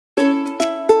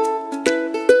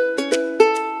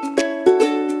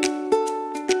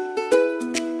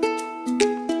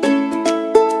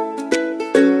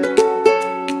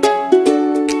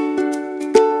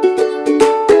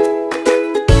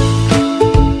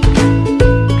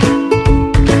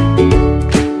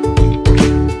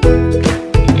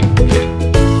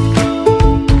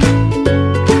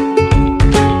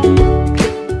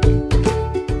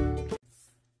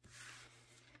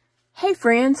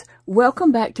friends,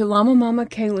 welcome back to Llama Mama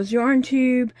Kayla's Yarn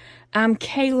Tube. I'm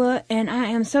Kayla and I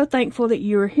am so thankful that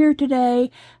you are here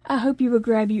today. I hope you will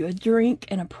grab you a drink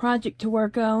and a project to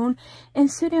work on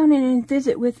and sit down and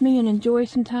visit with me and enjoy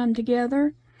some time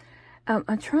together.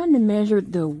 I'm trying to measure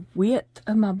the width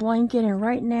of my blanket, and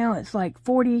right now it's like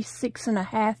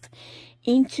 46.5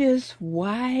 inches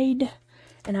wide,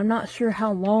 and I'm not sure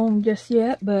how long just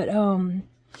yet, but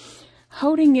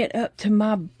holding it up to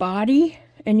my body,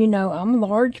 and you know I'm a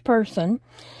large person,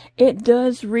 it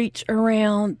does reach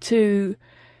around to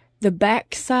the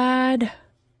back side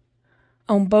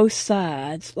on both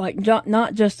sides, like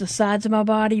not just the sides of my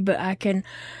body, but I can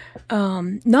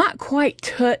not quite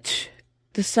touch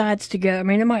the sides together. I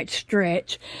mean, it might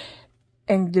stretch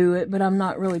and do it, but I'm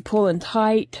not really pulling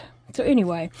tight. So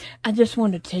anyway, I just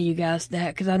wanted to tell you guys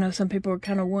that because I know some people are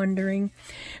kind of wondering.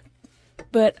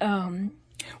 But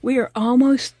we are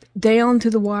almost down to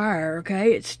the wire,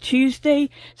 okay? It's Tuesday,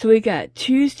 so we got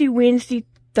Tuesday, Wednesday,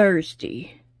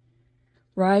 Thursday.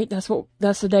 Right? That's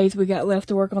the days we got left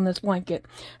to work on this blanket.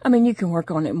 I mean, you can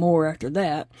work on it more after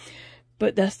that,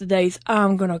 but that's the days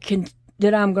I'm gonna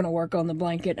work on the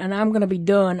blanket, and I'm gonna be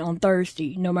done on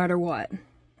Thursday, no matter what.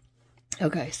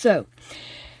 Okay, so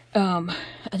I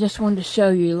just wanted to show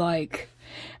you, like,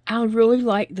 I really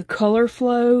like the color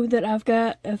flow that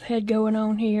I've had going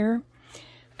on here.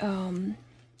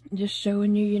 Just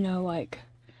showing you, you know, like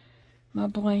my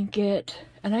blanket,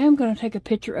 and I am going to take a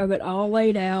picture of it all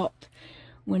laid out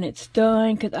when it's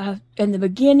done, because in the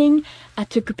beginning I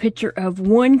took a picture of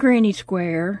one granny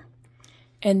square,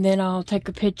 and then I'll take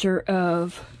a picture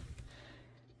of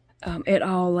it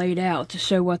all laid out to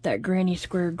show what that granny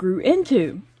square grew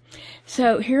into.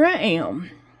 So here I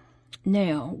am.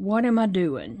 Now, what am I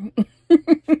doing?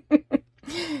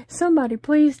 Somebody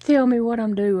please tell me what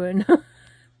I'm doing.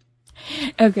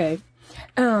 Okay.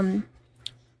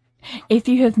 If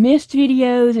you have missed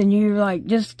videos and you're like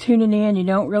just tuning in, you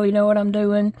don't really know what I'm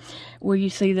doing, well,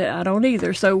 you see that I don't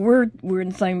either. So we're in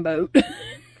the same boat.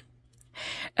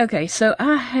 Okay, so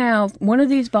I have one of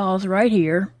these balls right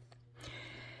here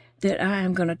that I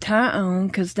am going to tie on,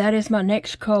 because that is my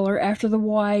next color. After the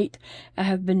white, I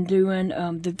have been doing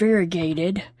the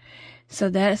variegated.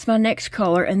 So that's my next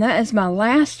color, and that is my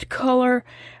last color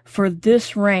for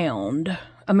this round.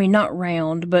 I mean, not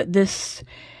round, but this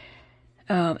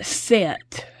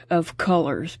set of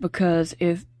colors, because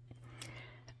if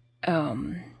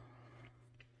I've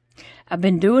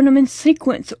been doing them in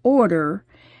sequence order,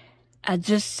 I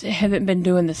just haven't been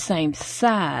doing the same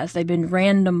size. They've been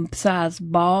random size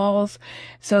balls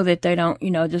so that they don't,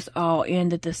 you know, just all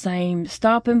end at the same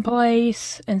stopping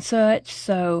place and such.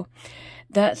 So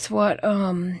that's what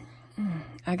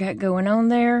I got going on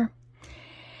there.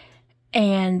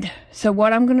 And so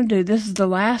what I'm going to do, this is the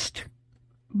last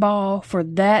ball for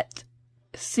that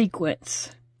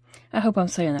sequence. I hope I'm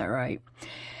saying that right.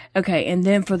 Okay, and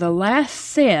then for the last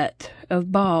set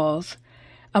of balls,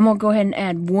 I'm going to go ahead and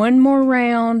add one more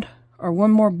round or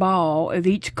one more ball of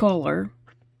each color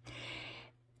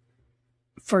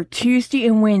for Tuesday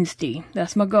and Wednesday.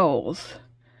 That's my goals.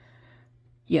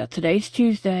 Yeah, today's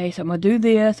Tuesday, so I'm going to do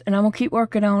this, and I'm going to keep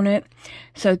working on it.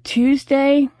 So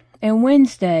Tuesday and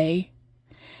Wednesday,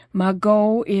 my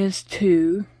goal is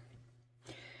to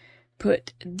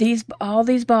put all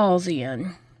these balls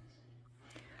in.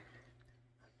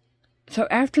 So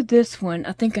after this one,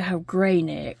 I think I have gray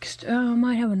next. Oh, I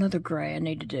might have another gray I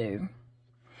need to do.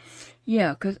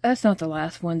 Yeah, because that's not the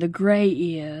last one. The gray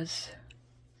is.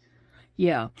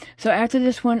 Yeah. So after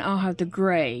this one, I'll have the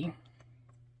gray.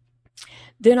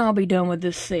 Then I'll be done with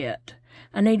this set.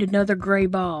 I need another gray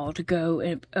ball to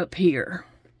go up here.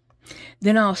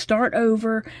 Then I'll start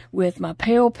over with my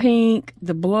pale pink,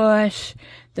 the blush,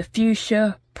 the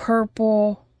fuchsia,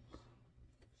 purple,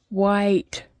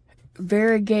 white,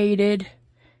 variegated,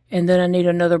 and then I need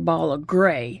another ball of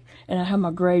gray, and I have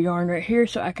my gray yarn right here,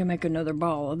 so I can make another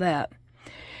ball of that.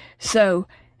 So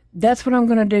that's what I'm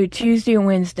going to do Tuesday and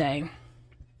Wednesday.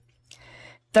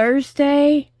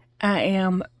 Thursday, I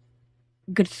am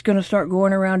just going to start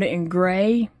going around it in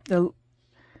gray. The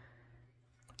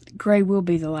gray will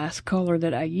be the last color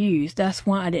that I use. That's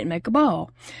why I didn't make a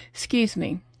ball. Excuse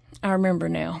me. I remember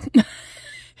now.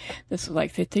 This was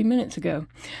like 15 minutes ago.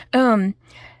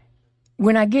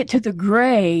 When I get to the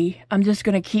gray, I'm just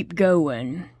going to keep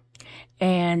going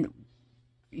and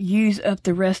use up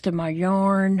the rest of my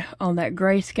yarn on that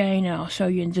gray skein, and I'll show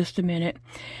you in just a minute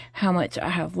how much I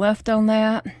have left on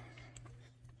that.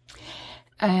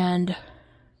 And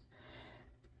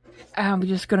I'm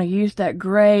just going to use that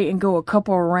gray and go a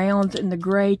couple of rounds in the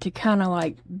gray to kind of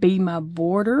like be my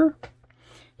border,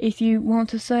 if you want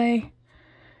to say.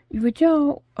 Would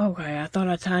y'all... Okay, I thought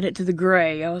I tied it to the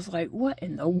gray. I was like, what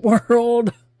in the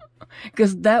world?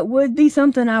 Because that would be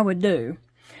something I would do.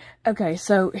 Okay,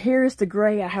 so here's the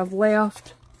gray I have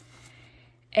left.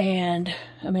 And,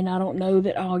 I mean, I don't know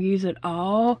that I'll use it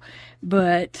all,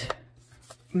 but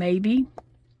maybe.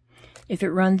 If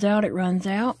it runs out, it runs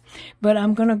out. But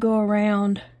I'm going to go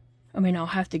around. I mean, I'll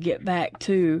have to get back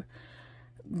to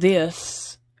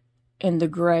this in the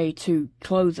gray to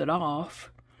close it off.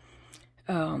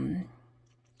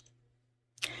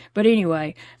 But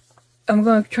anyway, I'm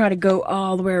going to try to go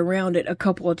all the way around it a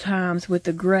couple of times with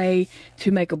the gray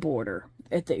to make a border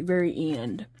at the very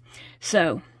end.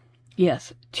 So,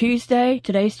 yes, Tuesday,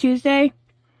 today's Tuesday,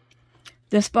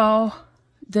 this ball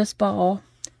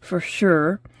for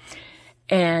sure,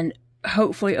 and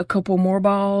hopefully a couple more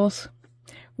balls.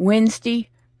 Wednesday,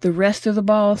 the rest of the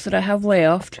balls that I have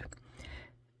left.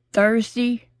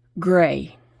 Thursday,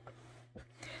 gray.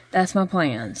 That's my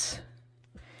plans.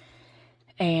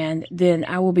 And then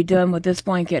I will be done with this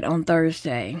blanket on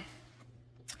Thursday.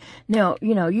 Now,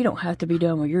 you know, you don't have to be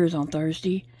done with yours on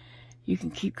Thursday. You can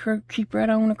keep right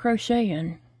on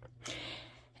crocheting.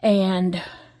 And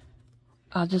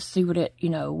I'll just see what it, you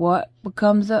know, what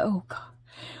becomes of, oh God,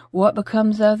 what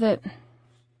becomes of it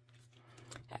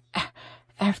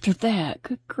after that.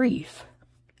 Good grief.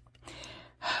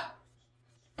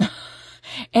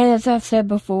 And as I've said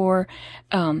before,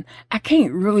 I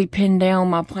can't really pin down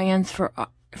my plans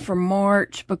for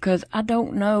March because I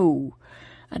don't know.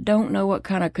 I don't know what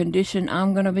kind of condition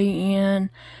I'm going to be in.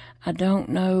 I don't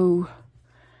know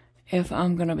if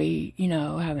I'm going to be, you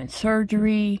know, having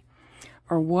surgery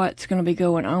or what's going to be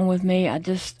going on with me. I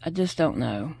just don't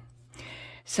know.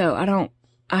 So I know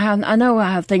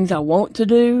I have things I want to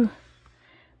do,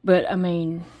 but I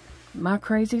mean, my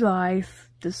crazy life,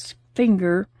 this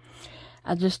finger,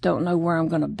 I just don't know where I'm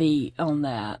going to be on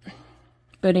that.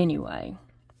 But anyway.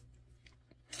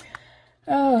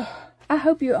 I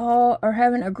hope you all are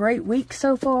having a great week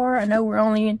so far. I know we're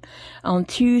only on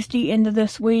Tuesday into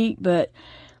this week, but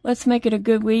let's make it a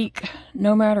good week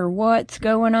no matter what's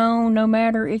going on, no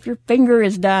matter if your finger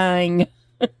is dying.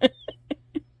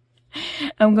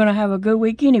 I'm going to have a good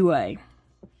week anyway.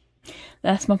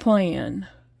 That's my plan,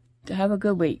 to have a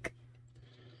good week.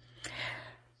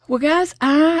 Well, guys,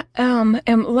 I am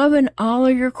loving all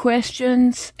of your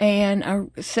questions, and I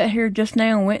sat here just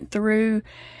now and went through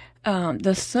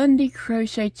the Sunday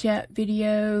crochet chat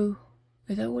video.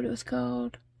 Is that what it was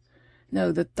called?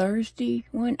 No, the Thursday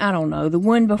one? I don't know. The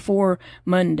one before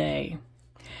Monday.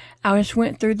 I just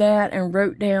went through that and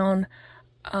wrote down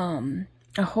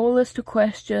a whole list of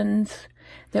questions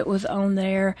that was on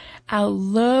there. I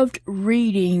loved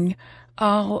reading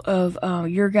all of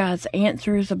your guys'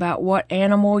 answers about what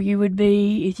animal you would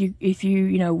be if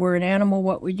you know, were an animal.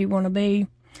 What would you want to be?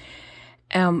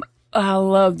 I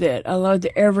loved it. I loved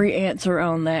every answer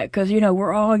on that because, you know,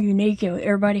 we're all unique and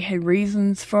everybody had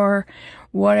reasons for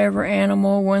whatever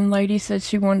animal. One lady said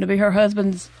she wanted to be her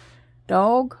husband's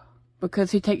dog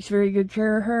because he takes very good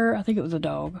care of her. I think it was a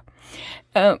dog.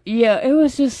 Yeah, it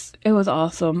was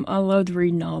awesome. I loved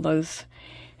reading all those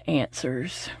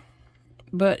answers.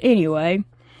 But anyway,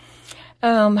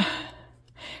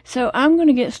 so I'm going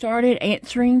to get started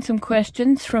answering some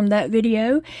questions from that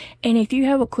video. And if you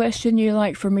have a question you'd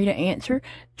like for me to answer,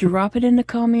 drop it in the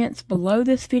comments below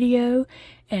this video,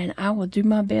 and I will do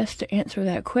my best to answer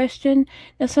that question.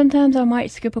 Now, sometimes I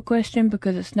might skip a question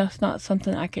because it's not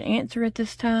something I can answer at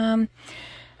this time.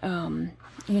 You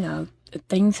know,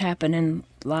 things happen in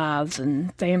lives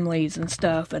and families and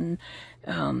stuff, and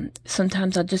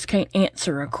sometimes I just can't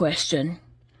answer a question.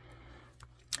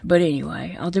 But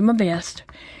anyway, I'll do my best.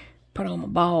 Put all my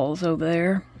balls over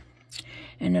there.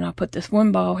 And then I'll put this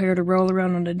one ball here to roll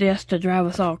around on the desk to drive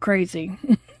us all crazy.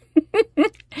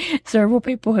 Several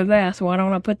people have asked, why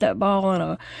don't I put that ball in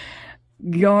a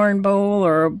yarn bowl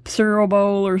or a cereal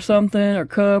bowl or something, or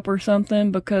cup or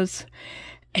something, because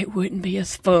it wouldn't be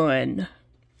as fun.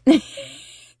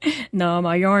 No,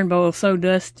 my yarn bowl is so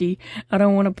dusty, I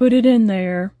don't want to put it in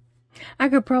there. I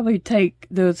could probably take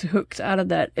those hooks out of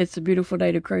that It's a Beautiful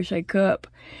Day to Crochet cup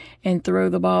and throw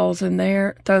the ball in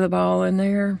there.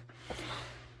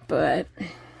 But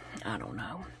I don't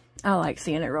know. I like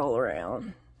seeing it roll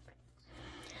around.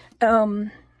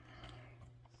 I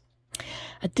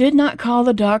did not call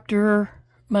the doctor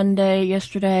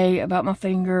yesterday about my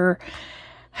finger.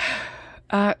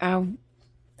 I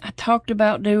talked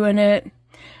about doing it.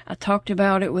 I talked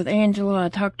about it with Angela. I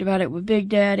talked about it with Big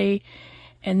Daddy.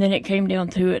 And then it came down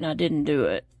to it and I didn't do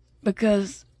it.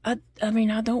 Because, I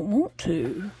mean, I don't want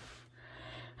to.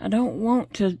 I don't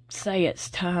want to say it's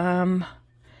time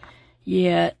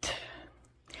yet.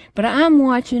 But I'm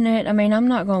watching it. I mean, I'm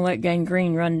not going to let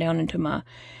gangrene run down into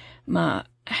my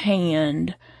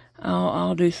hand.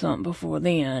 I'll do something before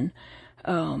then.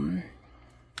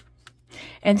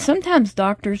 And sometimes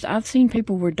doctors, I've seen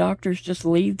people where doctors just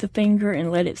leave the finger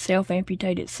and let it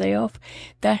self-amputate itself.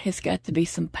 That has got to be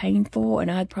some painful, and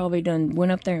I'd probably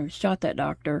went up there and shot that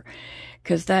doctor,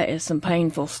 because that is some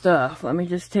painful stuff. Let me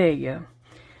just tell you,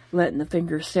 letting the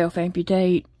finger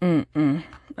self-amputate, I'm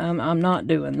not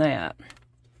doing that.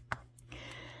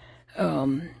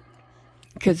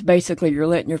 Because basically you're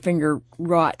letting your finger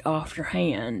rot off your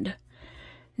hand.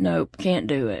 Nope, can't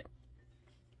do it.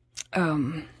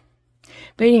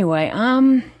 But anyway,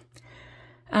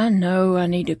 I know I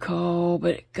need to call,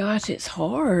 but gosh, it's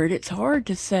hard. It's hard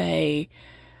to say,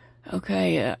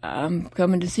 okay, I'm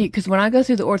coming to see, because when I go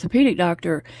through the orthopedic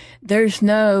doctor, there's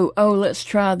no, oh, let's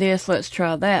try this, let's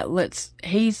try that.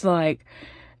 He's like,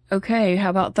 okay, how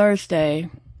about Thursday?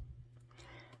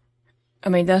 I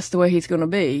mean, that's the way he's going to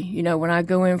be. You know, when I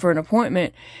go in for an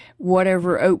appointment,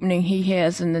 whatever opening he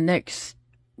has in the next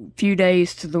few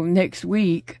days to the next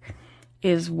week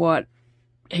is what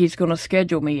he's going to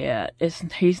schedule me at.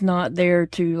 He's not there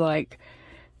to, like,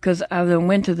 because I then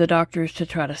went to the doctors to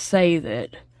try to save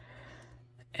it.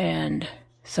 And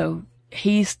so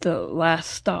he's the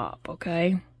last stop,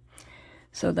 okay?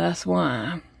 So that's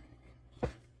why.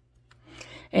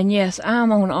 And yes,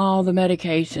 I'm on all the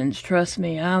medications. Trust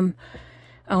me, I'm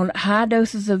on high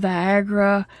doses of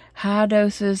Viagra, high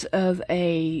doses of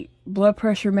a blood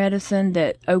pressure medicine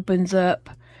that opens up.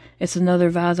 It's another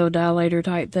vasodilator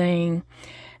type thing.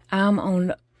 I'm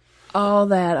on all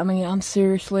that. I mean, I'm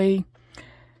seriously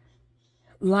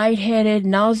lightheaded,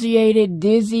 nauseated,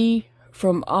 dizzy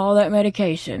from all that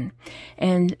medication.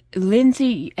 And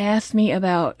Lindsay asked me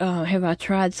about, have I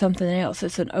tried something else?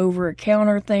 It's an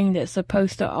over-the-counter thing that's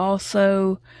supposed to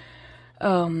also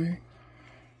do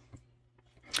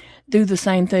the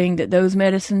same thing that those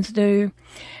medicines do.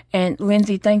 And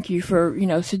Lindsay, thank you for,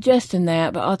 suggesting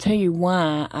that, but I'll tell you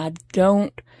why I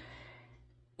don't.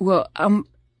 Well,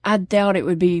 I doubt it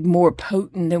would be more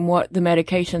potent than what the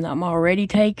medication that I'm already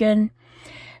taking.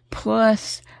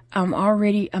 Plus,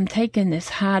 I'm taking this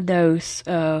high dose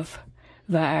of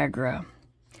Viagra.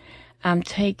 I'm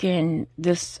taking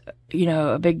this,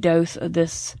 a big dose of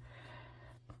this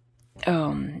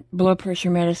blood pressure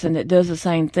medicine that does the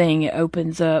same thing. It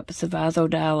opens up, it's a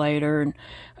vasodilator, and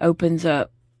opens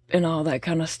up and all that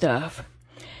kind of stuff.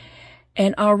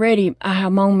 And already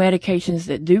I'm on medications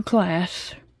that do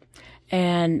clash.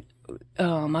 And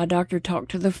my doctor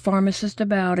talked to the pharmacist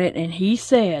about it, and he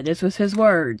said, this was his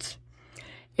words,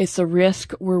 it's a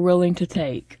risk we're willing to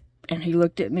take. And he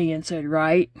looked at me and said,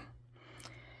 right?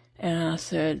 And I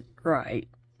said, right.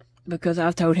 Because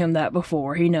I've told him that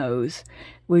before. He knows.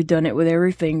 We've done it with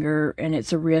every finger, and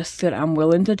it's a risk that I'm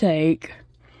willing to take.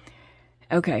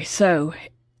 Okay, so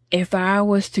if I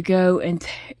was to go and,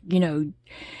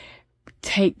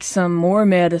 take some more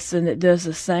medicine that does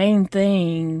the same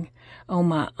thing on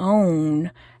my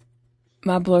own,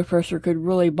 my blood pressure could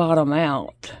really bottom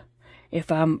out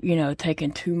if I'm,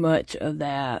 taking too much of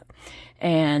that.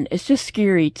 And it's just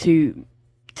scary to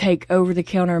take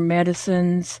over-the-counter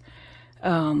medicines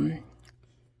when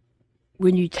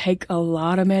you take a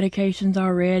lot of medications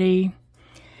already,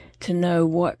 to know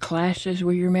what clashes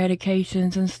with your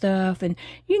medications and stuff. And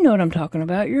you know what I'm talking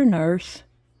about. You're a nurse.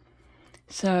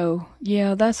 So,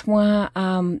 yeah, that's why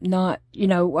I'm not,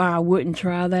 why I wouldn't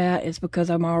try that is because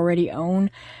I'm already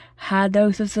on high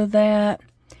doses of that.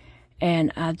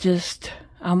 And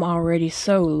I'm already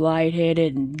so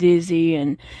lightheaded and dizzy,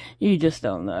 and you just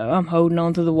don't know. I'm holding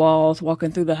on to the walls,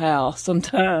 walking through the house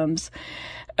sometimes.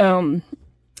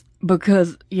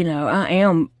 Because, I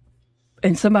am,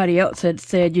 and somebody else had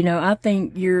said, I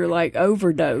think you're like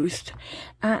overdosed.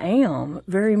 I am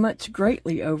very much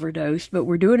greatly overdosed, but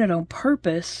we're doing it on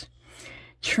purpose,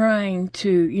 trying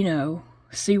to,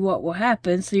 see what will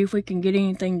happen, see if we can get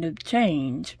anything to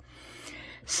change.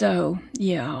 So,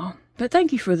 yeah. But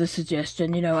thank you for the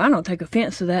suggestion. I don't take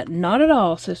offense to that. Not at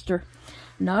all, sister.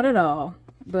 Not at all.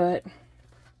 But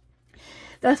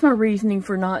that's my reasoning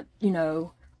for not,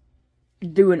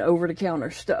 doing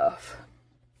over-the-counter stuff.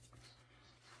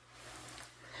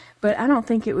 But I don't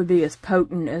think it would be as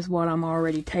potent as what I'm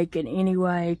already taking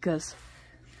anyway, because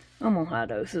I'm on high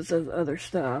doses of other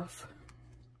stuff.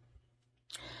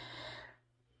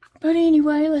 But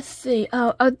anyway, let's see.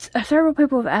 Several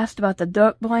people have asked about the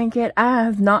duck blanket.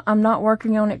 I'm not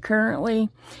working on it currently.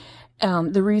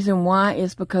 The reason why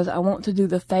is because I want to do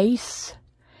the face,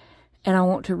 and I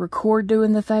want to record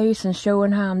doing the face and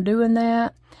showing how I'm doing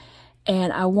that.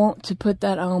 And I want to put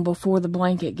that on before the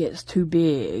blanket gets too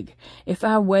big. If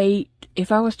I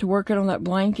was to work it on that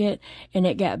blanket and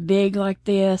it got big like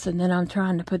this, and then I'm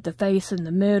trying to put the face in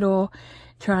the middle,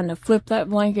 trying to flip that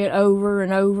blanket over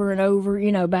and over and over,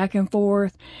 you know, back and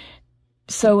forth,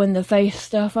 sewing the face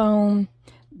stuff on,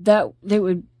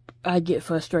 I'd get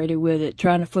frustrated with it,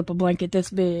 trying to flip a blanket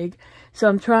this big. So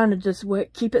I'm trying to just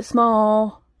keep it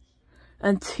small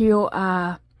until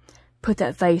I put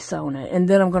that face on it, and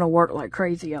then I'm going to work like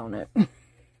crazy on it.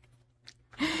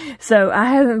 So I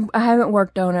haven't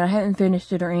worked on it. I haven't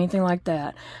finished it or anything like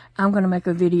that. I'm going to make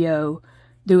a video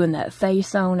doing that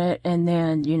face on it, and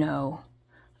then, you know,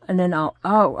 and then I'll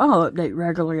update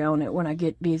regularly on it when I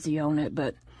get busy on it.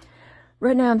 But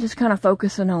right now I'm just kind of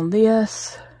focusing on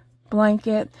this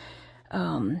blanket,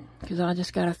 because I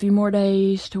just got a few more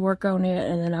days to work on it,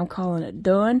 and then I'm calling it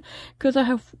done, because I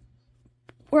have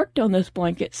worked on this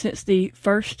blanket since the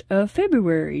 1st of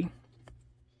February.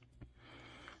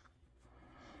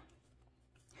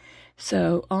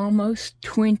 So almost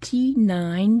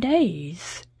 29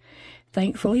 days.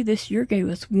 Thankfully, this year gave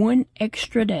us one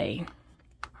extra day.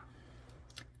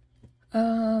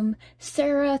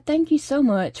 Sarah, thank you so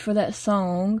much for that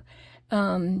song.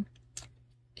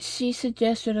 She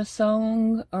suggested a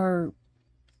song, or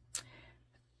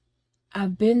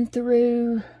I've been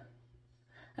through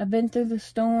the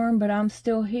storm, but I'm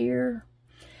still here.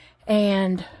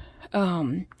 And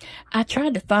I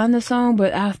tried to find the song,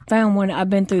 but I found one. I've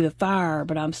been through the fire,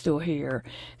 but I'm still here.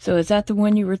 So is that the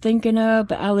one you were thinking of?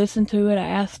 But I listened to it. I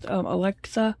asked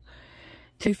Alexa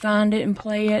to find it and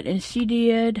play it, and she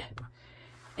did.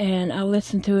 And I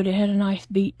listened to it. It had a nice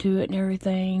beat to it and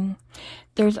everything.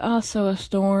 There's also a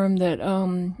storm that, I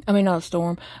mean, not a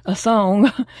storm, a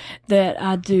song that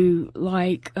I do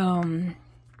like, oh,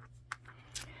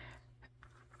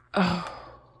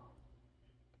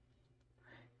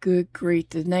 good grief,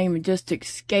 the name just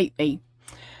escaped me.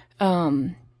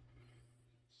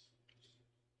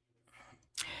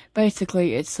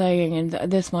 Basically, it's saying, and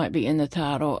this might be in the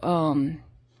title,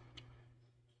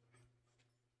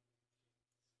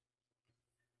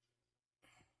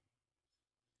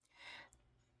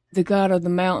 the God of the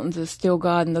mountains is still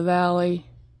God in the valley.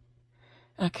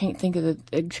 I can't think of the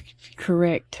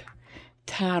correct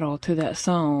title to that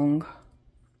song.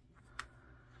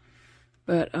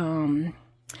 But,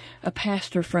 a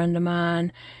pastor friend of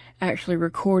mine actually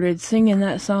recorded singing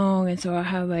that song, and so I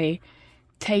have a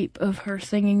tape of her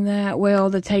singing that. Well,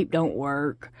 the tape don't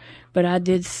work, but I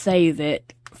did save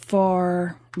it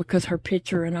because her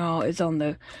picture and all is on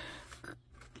the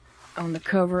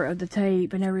cover of the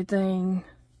tape and everything.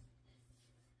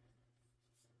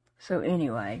 So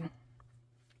anyway,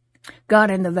 God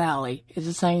in the valley is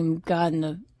the same God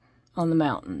on the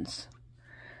mountains.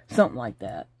 Something like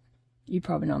that. You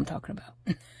probably know what I'm talking about.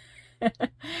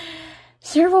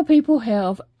 Several people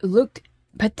have looked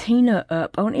Patina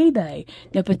up on eBay.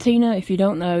 Now, Patina, if you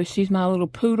don't know, she's my little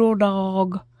poodle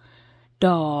dog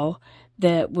doll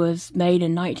that was made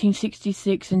in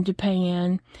 1966 in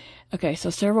Japan. Okay, so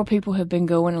several people have been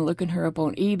going and looking her up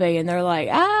on eBay, and they're like,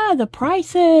 the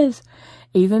prices.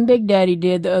 Even Big Daddy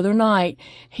did the other night.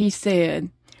 He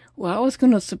said, well, I was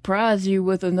going to surprise you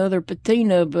with another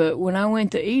patina, but when I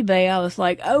went to eBay, I was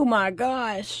like, oh my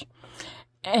gosh.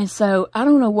 And so, I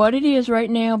don't know what it is right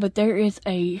now, but that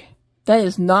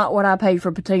is not what I paid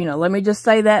for patina. Let me just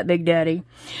say that, Big Daddy.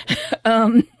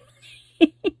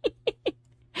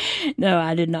 No,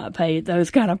 I did not pay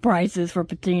those kind of prices for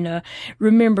patina.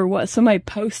 Remember, what somebody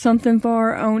posts something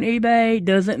for on eBay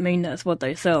doesn't mean that's what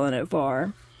they're selling it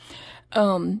for.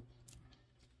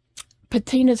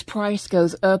 Patina's price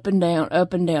goes up and down,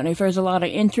 up and down. If there's a lot of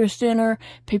interest in her,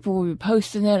 people will be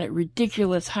posting that at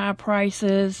ridiculous high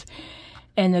prices.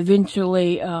 And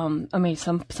eventually, I mean,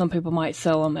 some people might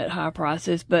sell them at high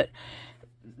prices, but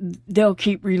they'll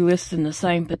keep relisting the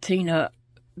same patina,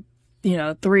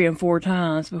 3 and 4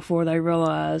 times before they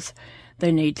realize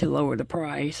they need to lower the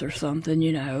price or something,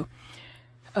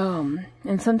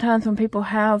 And sometimes when people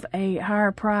have a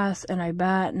higher price and a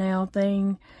buy it now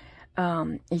thing,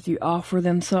 if you offer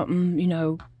them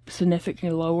something,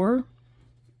 significantly lower,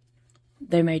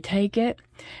 they may take it.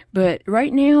 But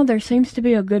right now, there seems to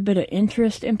be a good bit of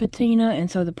interest in patina,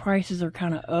 and so the prices are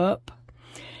kind of up.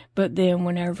 But then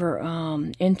whenever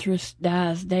interest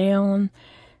dies down,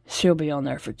 she'll be on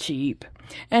there for cheap.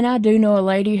 And I do know a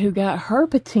lady who got her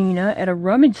patina at a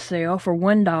rummage sale for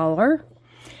 $1.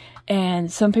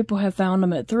 And some people have found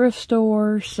them at thrift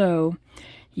stores. So,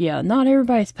 yeah, not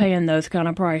everybody's paying those kind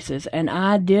of prices. And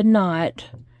I did not,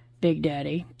 Big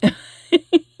Daddy.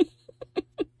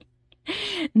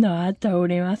 No, I told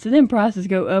him. I said, them prices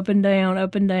go up and down,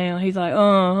 up and down. He's like,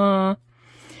 uh-huh.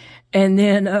 And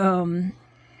then,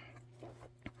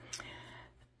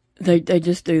 they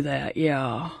just do that,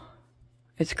 yeah.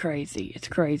 It's crazy. It's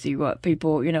crazy what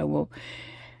people, you know, will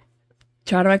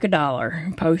try to make $1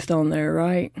 and post on there,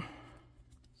 right?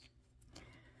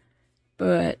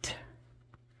 But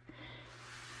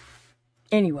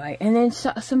anyway, and then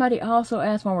somebody also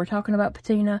asked, when we're talking about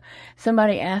patina,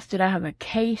 somebody asked, did I have a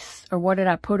case, or what did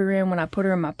I put her in when I put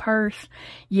her in my purse?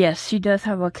 Yes, she does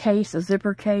have a case, a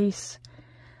zipper case,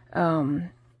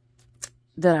 that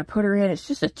I put her in. It's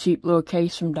just a cheap little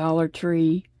case from Dollar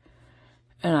Tree,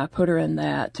 and I put her in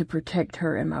that to protect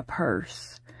her in my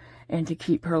purse, and to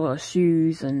keep her little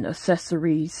shoes and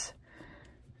accessories,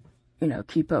 you know,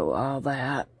 keep all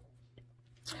that.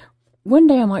 One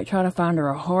day I might try to find her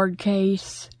a hard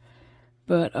case,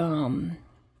 but,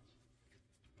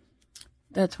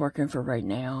 that's working for right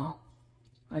now,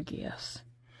 I guess.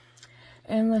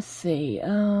 And let's see,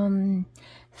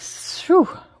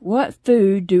 what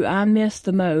food do I miss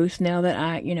the most now that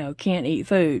I, you know, can't eat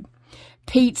food?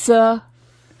 Pizza.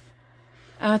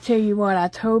 I'll tell you what, I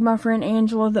told my friend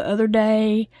Angela the other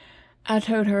day, I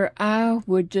told her I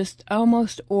would just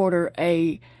almost order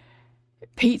a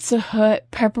Pizza Hut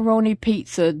pepperoni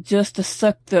pizza just to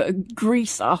suck the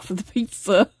grease off of the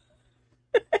pizza.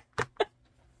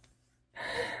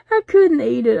 I couldn't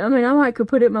eat it. I mean, I might could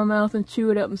put it in my mouth and chew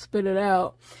it up and spit it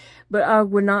out, but I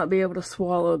would not be able to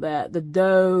swallow that. The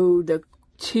dough, the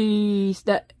cheese,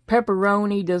 that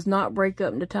pepperoni does not break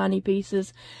up into tiny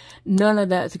pieces. None of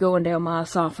that's going down my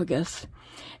esophagus.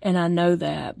 And I know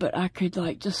that, but I could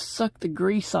like just suck the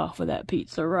grease off of that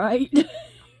pizza, right?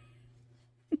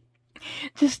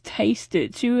 Just taste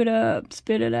it, chew it up,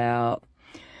 spit it out.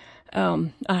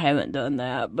 I haven't done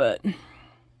that, but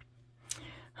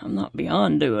I'm not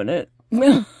beyond doing it.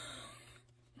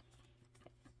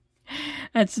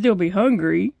 I'd still be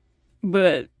hungry,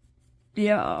 but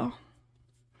yeah.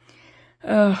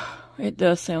 It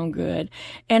does sound good.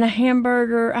 And a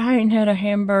hamburger, I ain't had a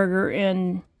hamburger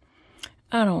in,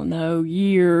 I don't know,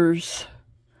 years.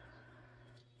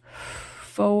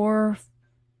 4,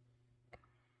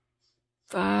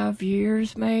 5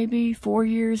 years, maybe 4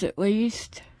 years at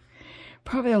least.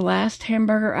 Probably the last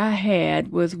hamburger I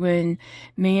had was when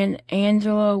me and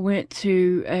Angela went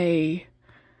to a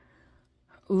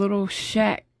little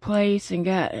shack place and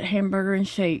got a hamburger and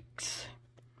shakes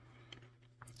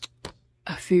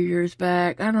a few years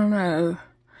back. I don't know.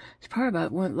 It's probably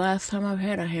about when last time I've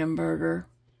had a hamburger.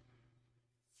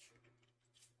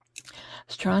 I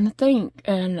was trying to think,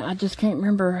 and I just can't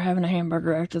remember having a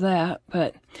hamburger after that.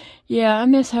 But yeah, I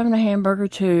miss having a hamburger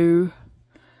too.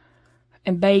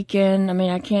 And bacon. I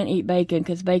mean, I can't eat bacon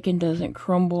because bacon doesn't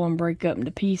crumble and break up into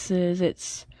pieces.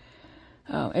 It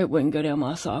wouldn't go down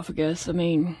my esophagus. I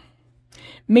mean,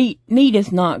 meat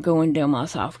is not going down my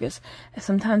esophagus.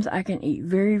 Sometimes I can eat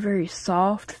very, very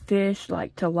soft fish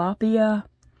like tilapia.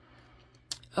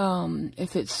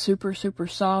 If it's super, super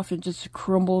soft, it just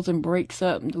crumbles and breaks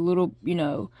up into little, you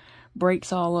know,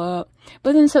 breaks all up.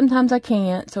 But then sometimes I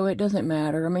can't, so it doesn't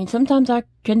matter. I mean, sometimes I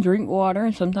can drink water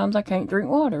and sometimes I can't drink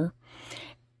water.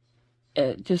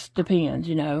 It just depends,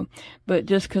 you know. But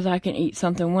just because I can eat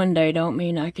something one day don't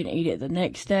mean I can eat it the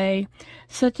next day.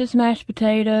 Such as mashed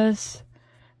potatoes.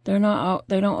 They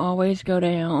don't always go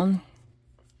down.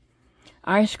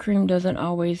 Ice cream doesn't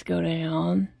always go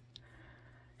down.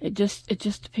 It just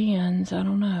depends. I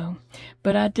don't know.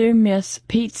 But I do miss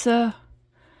pizza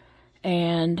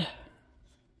and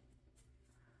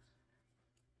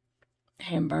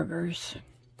hamburgers.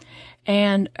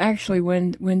 And actually,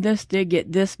 when this did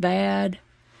get this bad,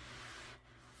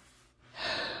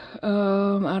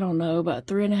 I don't know, about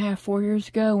 3.5, 4 years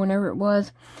ago, whenever it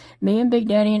was, me and Big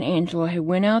Daddy and Angela had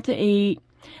went out to eat.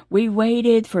 We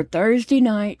waited for Thursday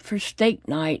night for steak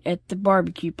night at the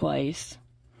barbecue place.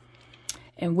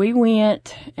 And we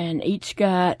went and each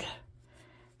got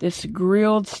this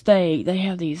grilled steak. They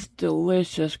have these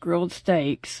delicious grilled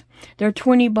steaks. They're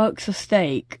 $20 a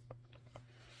steak.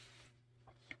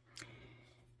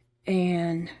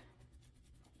 And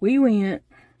we went,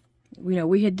 you know,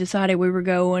 we had decided we were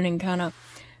going and kind of,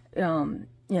 you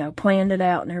know, planned it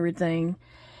out and everything.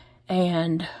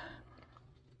 And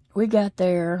we got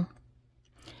there,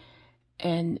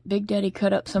 and Big Daddy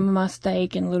cut up some of my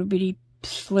steak in little bitty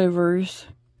slivers.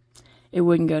 It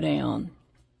wouldn't go down.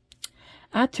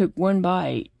 I took one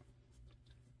bite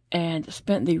and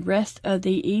spent the rest of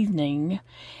the evening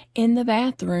in the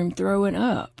bathroom throwing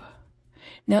up.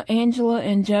 Now, Angela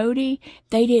and Jody,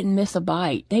 they didn't miss a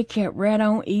bite. They kept right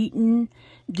on eating.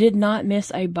 did not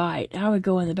miss a bite. I would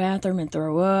go in the bathroom and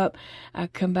throw up.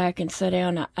 I'd come back and sit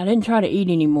down. I didn't try to eat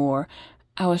anymore.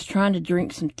 I was trying to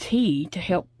drink some tea to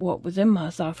help what was in my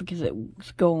esophagus. It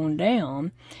was going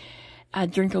down.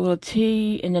 I'd drink a little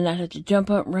tea, and then I'd have to jump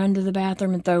up and run to the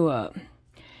bathroom and throw up.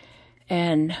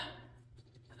 And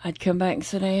I'd come back and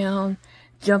sit down,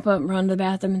 jump up and run to the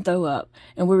bathroom and throw up.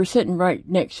 And we were sitting right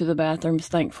next to the bathrooms,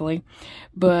 thankfully.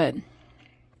 But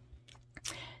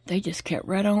they just kept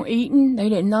right on eating. They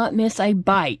did not miss a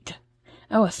bite.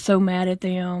 I was so mad at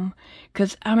them.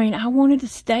 Because, I mean, I wanted a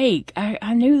steak.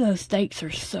 I knew those steaks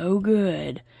are so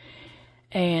good.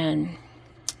 And,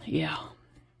 yeah.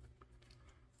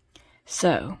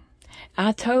 So,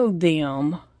 I told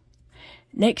them,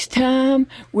 next time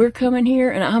we're coming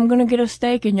here and I'm going to get a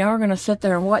steak and y'all are going to sit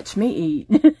there and watch me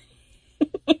eat.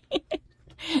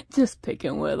 Just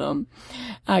picking with them.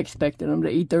 I expected them to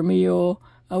eat their meal.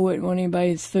 I wouldn't want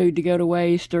anybody's food to go to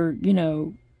waste or, you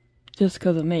know, just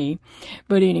because of me.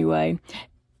 But anyway,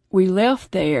 we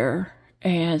left there,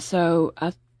 and so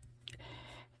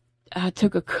I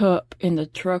took a cup in the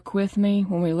truck with me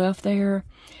when we left there.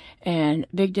 And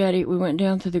Big Daddy, we went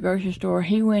down to the grocery store.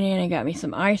 He went in and got me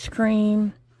some ice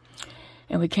cream.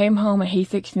 And we came home, and he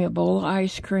fixed me a bowl of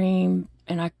ice cream,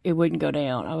 and it wouldn't go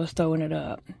down. I was throwing it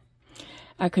up.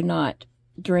 I could not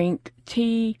drink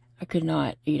tea. I could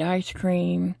not eat ice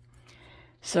cream.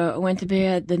 So I went to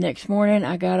bed. The next morning,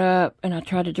 I got up, and I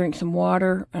tried to drink some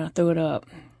water, and I threw it up.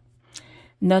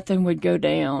 Nothing would go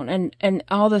down. And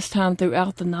all this time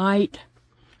throughout the night,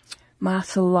 my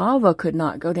saliva could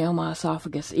not go down my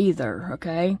esophagus either,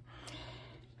 okay?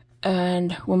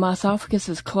 And when my esophagus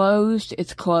is closed,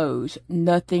 it's closed.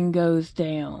 Nothing goes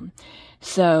down.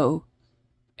 So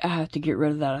I have to get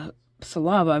rid of that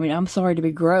saliva. I mean, I'm sorry to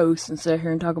be gross and sit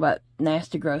here and talk about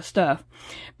nasty, gross stuff,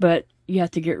 but you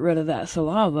have to get rid of that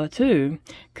saliva too,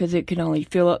 because it can only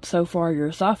fill up so far your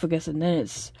esophagus, and then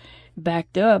it's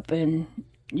backed up and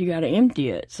you got to empty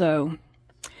it. So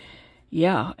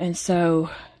yeah, and so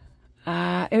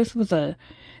this was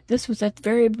at the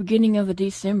very beginning of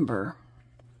December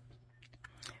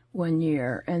one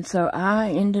year, and so I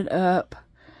ended up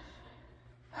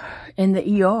in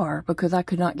the ER because I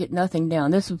could not get nothing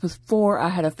down. This was before I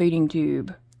had a feeding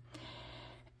tube.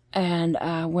 And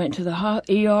I went to the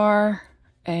ER,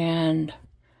 and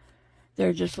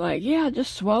they're just like, yeah,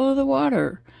 just swallow the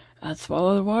water. I'd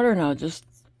swallow the water, and I'll just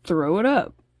throw it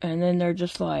up. And then they're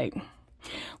just like,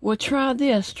 well, try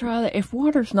this, try that. If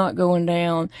water's not going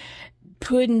down,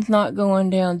 pudding's not going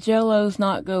down, Jell-O's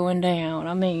not going down.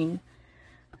 I mean,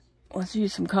 let's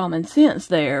use some common sense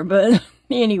there. But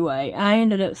anyway, I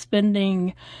ended up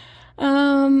spending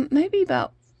maybe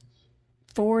about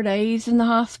 4 days in the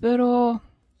hospital.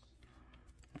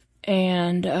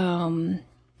 And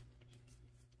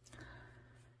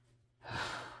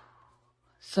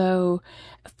so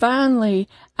finally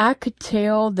I could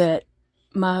tell that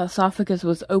my esophagus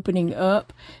was opening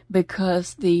up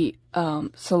because the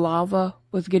saliva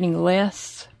was getting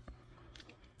less.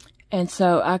 And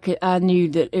so I knew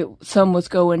that some was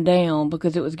going down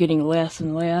because it was getting less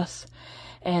and less.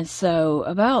 And so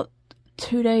about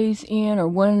 2 days in, or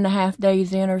 1.5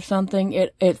 days in or something,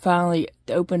 it finally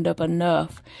opened up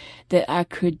enough that I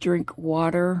could drink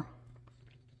water,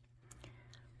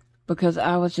 because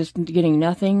I was just getting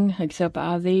nothing except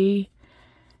IV.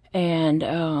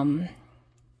 And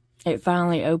it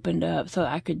finally opened up so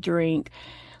I could drink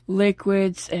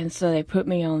liquids, and so they put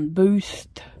me on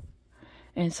Boost.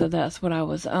 And so that's what I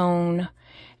was on.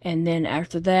 And then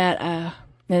after that, and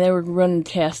they were running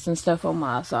tests and stuff on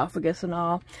my esophagus and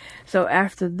all. So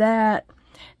after that,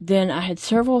 then I had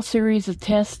several series of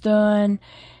tests done,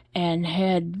 and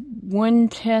had one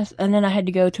test, and then I had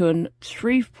to go to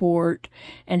Shreveport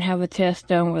and have a test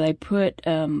done where they put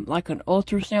like an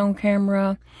ultrasound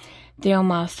camera down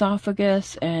my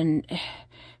esophagus and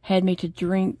had me to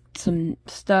drink some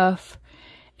stuff,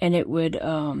 and it would,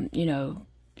 you know,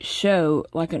 show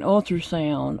like an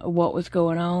ultrasound of what was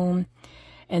going on.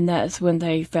 And that's when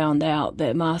they found out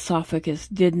that my esophagus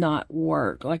did not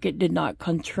work. Like, it did not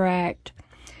contract.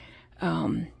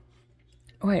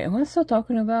 Wait, am I still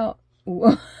talking about?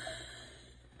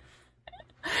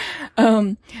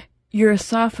 Your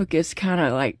esophagus kind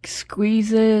of like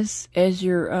squeezes as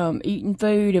you're eating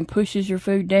food and pushes your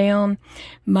food down.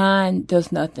 Mine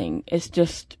does nothing. It's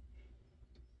just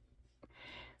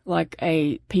like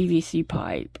a PVC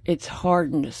pipe. It's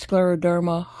hardened,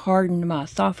 scleroderma hardened my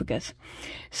esophagus.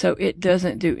 So it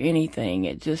doesn't do anything.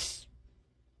 It just,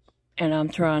 and I'm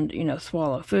trying to, you know,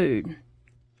 swallow food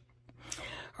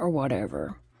or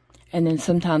whatever. And then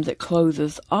sometimes it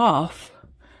closes off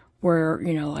where,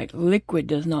 you know, like liquid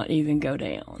does not even go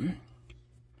down.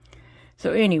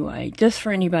 So anyway, just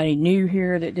for anybody new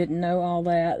here that didn't know all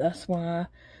that, that's why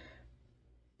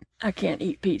I can't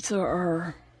eat pizza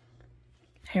or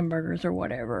hamburgers or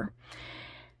whatever.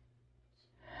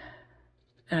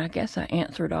 And I guess I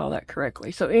answered all that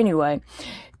correctly. So anyway,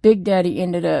 Big Daddy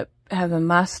ended up having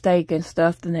my steak and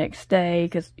stuff the next day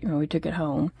because, you know, we took it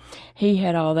home. He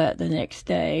had all that the next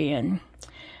day, and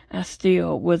I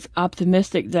still was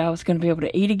optimistic that I was going to be able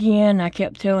to eat again. I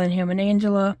kept telling him and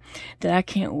Angela that I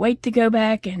can't wait to go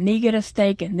back and me get a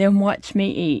steak and then watch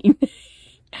me eat.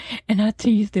 And I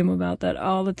teased them about that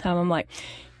all the time. I'm like,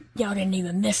 y'all didn't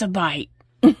even miss a bite.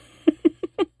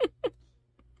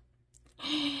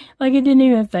 Like, it didn't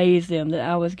even faze them that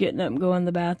I was getting up and going to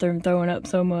the bathroom throwing up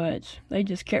so much. They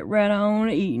just kept right on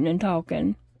eating and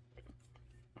talking.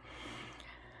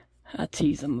 I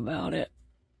tease them about it.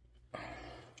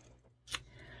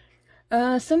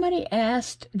 Somebody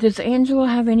asked, does Angela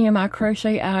have any of my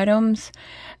crochet items?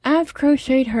 I've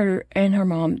crocheted her and her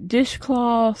mom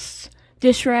dishcloths,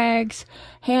 dish rags,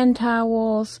 hand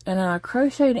towels, and I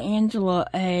crocheted Angela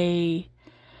a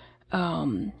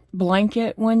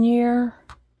blanket one year.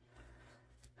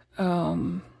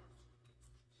 Kind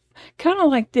of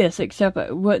like this, except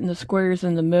it wasn't the squares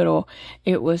in the middle.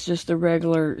 It was just a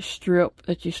regular strip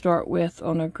that you start with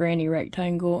on a granny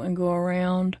rectangle and go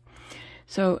around.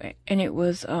 So, and it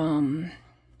was a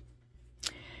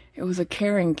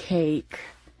carrot cake,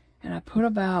 and I put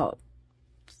about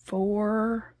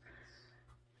 4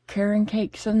 carrot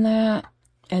cakes in that,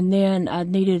 and then I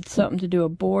needed something to do a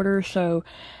border, so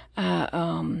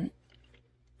I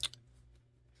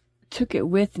took it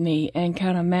with me and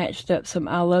kind of matched up some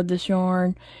I Love This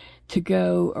yarn to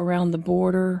go around the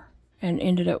border, and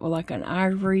ended up with like an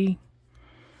ivory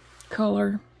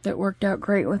color that worked out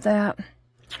great with that.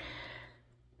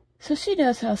 So she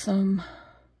does have some.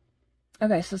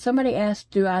 Okay, so somebody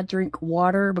asked, do I drink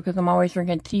water because I'm always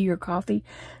drinking tea or coffee?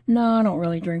 No, I don't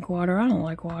really drink water. I don't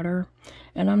like water,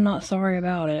 and I'm not sorry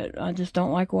about it. I just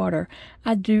don't like water.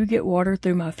 I do get water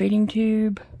through my feeding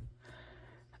tube.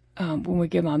 When we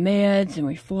get my meds and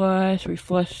we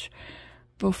flush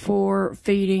before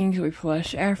feedings, we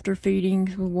flush after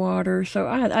feedings with water. So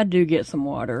I do get some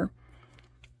water,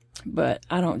 but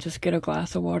I don't just get a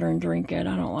glass of water and drink it.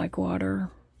 I don't like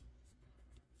water.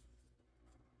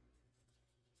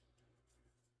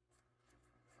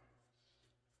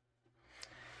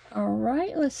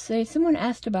 Alright, let's see. Someone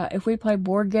asked about if we play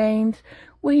board games.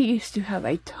 We used to have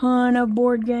a ton of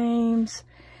board games.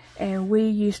 And we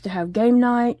used to have game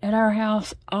night at our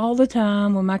house all the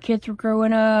time when my kids were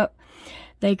growing up.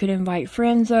 They could invite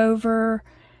friends over,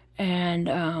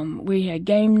 and we had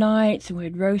game nights, and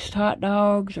we'd roast hot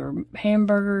dogs or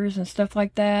hamburgers and stuff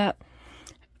like that.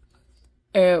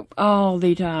 All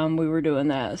the time we were doing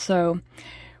that. So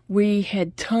we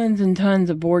had tons and tons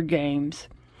of board games.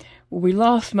 Well, we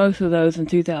lost most of those in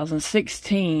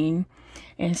 2016,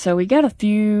 and so we got a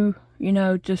few, you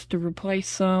know, just to replace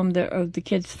some of the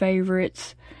kids'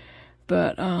 favorites.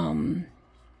 But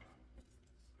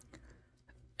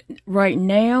right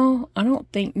now, I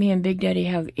don't think me and Big Daddy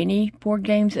have any board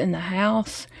games in the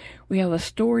house. We have a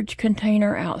storage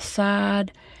container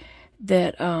outside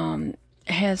that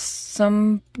has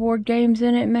some board games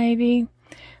in it, maybe.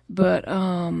 But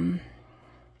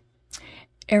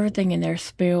everything in there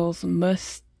smells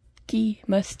musty.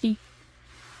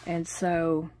 And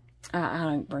so I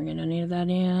don't bring any of that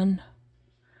in.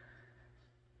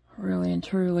 Really and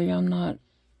truly, I'm not.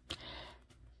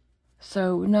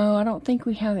 So, no, I don't think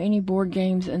we have any board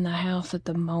games in the house at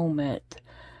the moment.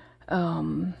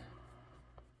 I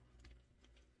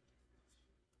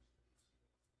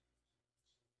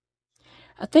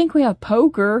think we have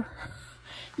poker.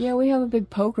 Yeah, we have a big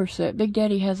poker set. Big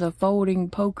Daddy has a folding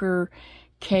poker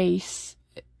case.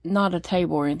 Not a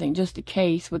table or anything, just a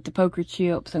case with the poker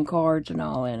chips and cards and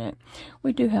all in it.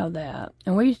 We do have that.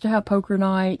 And we used to have poker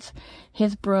nights.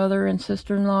 His brother and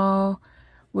sister-in-law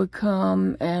would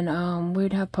come, and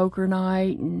we'd have poker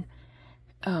night and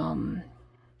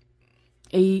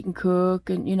eat and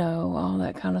cook and, you know, all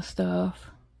that kind of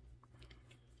stuff.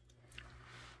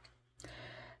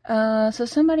 So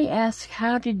somebody asked,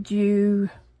 how did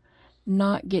you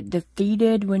not get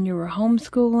defeated when you were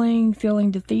homeschooling,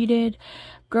 feeling defeated?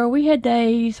 Girl, we had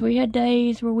days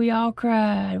where we all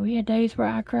cried. We had days where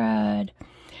I cried.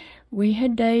 We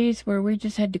had days where we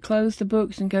just had to close the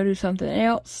books and go do something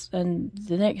else, and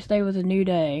the next day was a new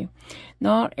day.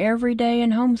 Not every day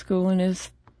in homeschooling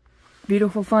is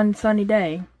beautiful, fun, sunny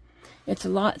day. It's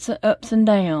lots of ups and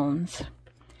downs.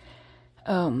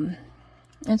 And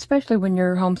especially when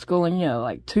you're homeschooling, you know,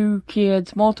 like 2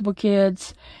 kids, multiple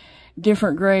kids,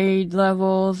 different grade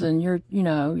levels, and you're, you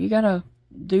know, you gotta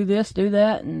do this, do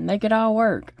that, and make it all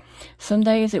work. Some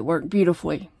days it worked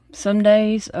beautifully. Some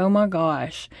days, oh my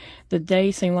gosh, the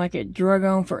day seemed like it drug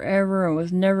on forever and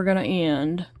was never going to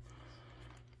end.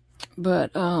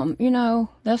 But, you know,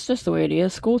 that's just the way it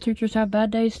is. School teachers have bad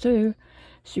days too.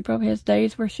 She probably has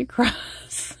days where she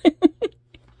cries.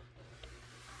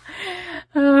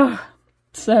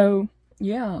 So,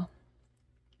 yeah.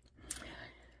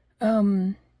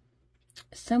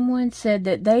 Someone said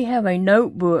that they have a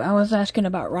notebook. I was asking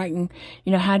about writing,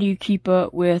 you know, how do you keep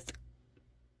up with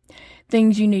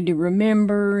things you need to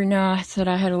remember? You know, I said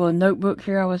I had a little notebook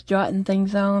here I was jotting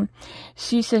things on.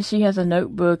 She says she has a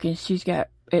notebook and she's got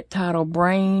it titled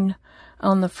Brain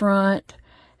on the front.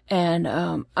 And,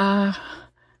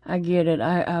 I get it.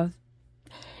 I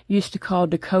used to call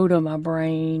Dakota my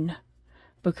brain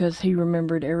because he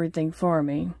remembered everything for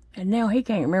me. And now he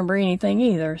can't remember anything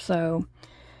either, so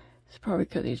it's probably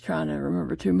because he's trying to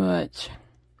remember too much.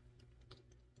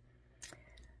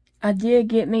 I did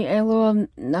get me a little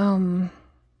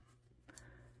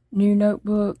new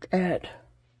notebook at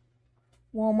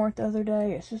Walmart the other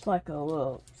day. It's just like a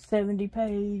little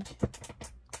 70-page.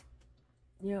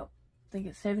 Yep, I think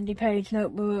it's 70-page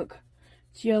notebook.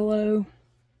 It's yellow.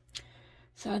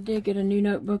 So I did get a new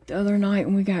notebook the other night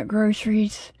when we got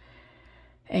groceries.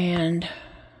 And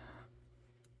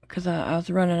because I was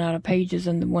running out of pages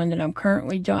in the one that I'm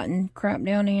currently jotting crap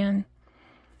down in.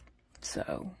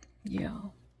 So, yeah.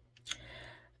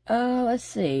 Let's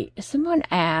see. Someone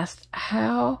asked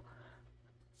how,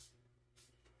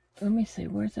 let me see,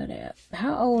 where's that at?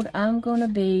 How old I'm going to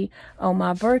be on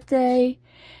my birthday.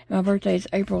 My birthday is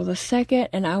April the 2nd,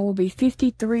 and I will be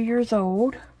 53 years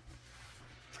old.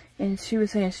 And she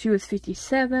was saying she was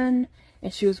 57,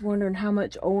 and she was wondering how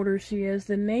much older she is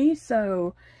than me,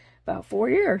 so about 4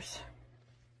 years.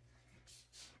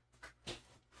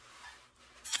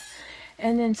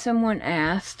 And then someone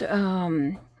asked,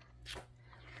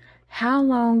 how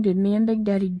long did me and Big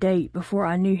Daddy date before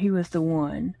I knew he was the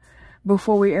one?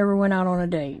 Before we ever went out on a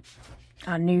date,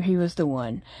 I knew he was the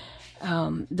one.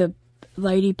 The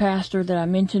lady pastor that I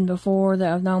mentioned before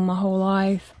that I've known my whole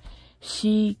life,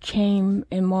 she came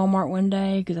in Walmart one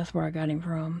day, because that's where I got him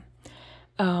from.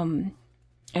 And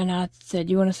I said,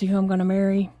 you want to see who I'm going to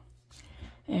marry?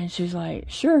 And she's like,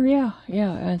 sure, yeah.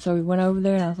 And so we went over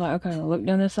there, and I was like, okay, I'll look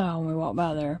down this aisle, and we walked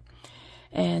by there.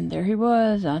 And there he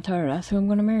was. I told her, that's who I'm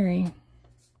going to marry.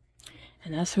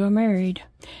 And that's who I married.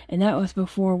 And that was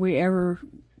before we ever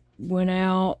went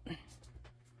out.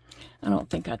 I don't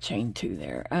think I chained two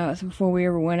there. It was before we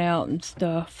ever went out and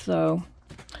stuff, so,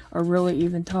 or really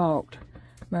even talked.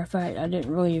 Matter of fact, I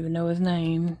didn't really even know his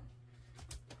name.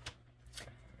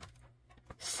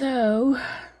 So,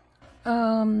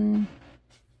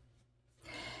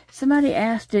 somebody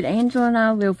asked, did Angela and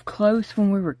I live close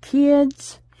when we were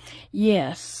kids?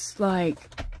 Yes, like,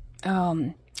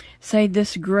 say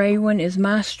this gray one is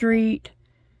my street,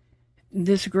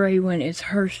 this gray one is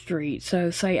her street.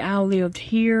 So say I lived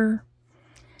here,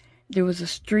 there was a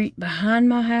street behind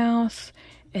my house,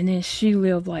 and then she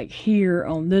lived like here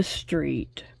on this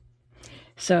street.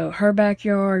 So her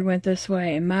backyard went this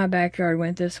way, and my backyard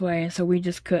went this way, and so we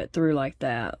just cut through like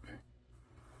that.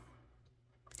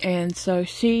 And so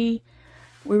we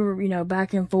were, you know,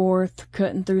 back and forth,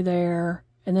 cutting through there.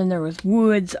 And then there was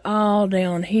woods all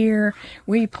down here.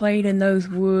 We played in those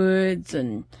woods,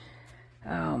 and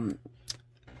there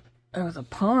was a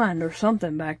pond or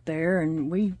something back there,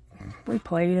 and we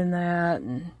played in that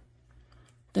and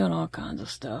done all kinds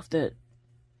of stuff that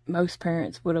most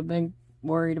parents would have been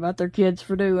worried about their kids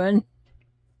for doing.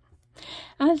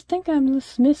 I think I'm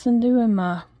just missing doing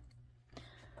my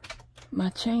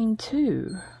chain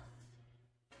too.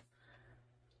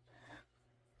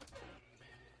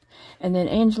 And then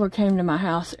Angela came to my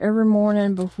house every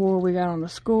morning before we got on the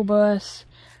school bus.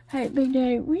 Hey, Big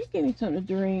Daddy, will you give me something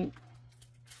to drink?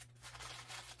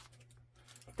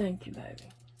 Thank you, baby.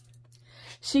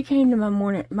 She came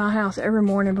to my house every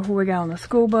morning before we got on the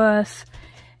school bus,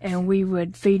 and we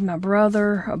would feed my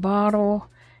brother a bottle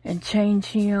and change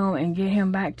him and get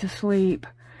him back to sleep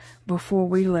before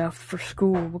we left for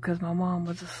school because my mom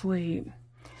was asleep.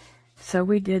 So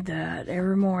we did that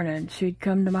every morning. She'd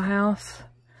come to my house,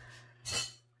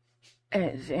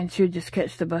 and she'd just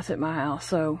catch the bus at my house.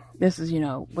 So this is, you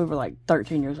know, we were like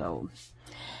 13 years old.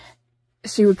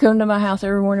 She would come to my house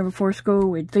every morning before school.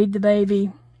 We'd feed the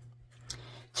baby,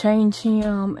 change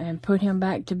him, and put him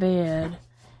back to bed.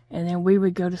 And then we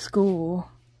would go to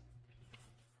school.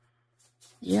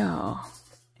 Yeah.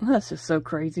 That's just so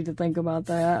crazy to think about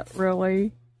that,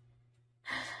 really.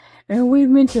 And we've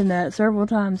mentioned that several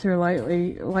times here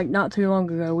lately. Like, not too long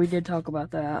ago, we did talk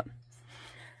about that.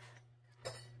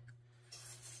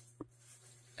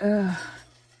 Okay,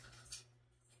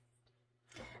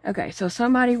 so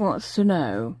somebody wants to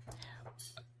know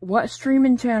what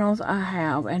streaming channels I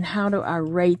have and how do I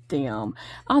rate them.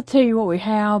 I'll tell you what we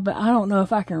have, but I don't know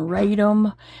if I can rate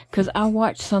them because I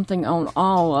watch something on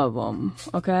all of them,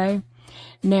 okay?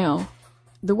 Now,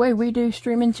 the way we do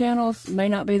streaming channels may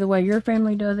not be the way your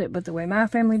family does it, but the way my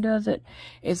family does it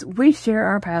is we share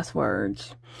our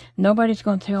passwords. Nobody's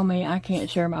going to tell me I can't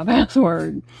share my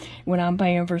password when I'm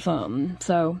paying for something.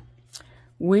 So,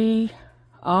 we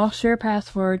all share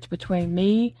passwords between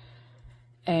me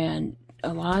and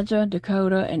Elijah,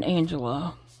 Dakota, and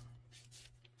Angela.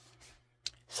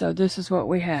 So this is what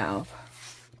we have.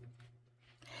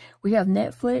 We have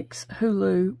Netflix,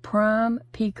 Hulu, Prime,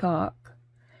 Peacock,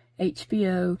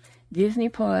 HBO, Disney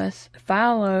Plus,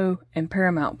 Fahlo, and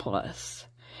Paramount Plus.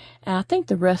 And I think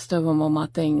the rest of them on my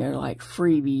thing are like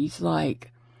freebies,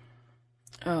 like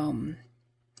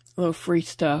little free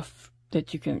stuff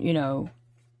that you can, you know,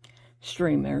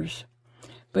 streamers.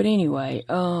 But anyway,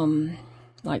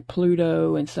 like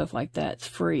Pluto and stuff like that's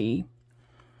free.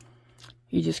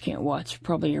 You just can't watch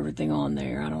probably everything on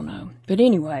there. I don't know. But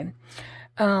anyway,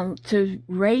 to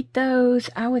rate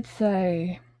those, I would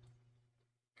say,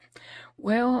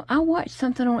 well, I watch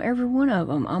something on every one of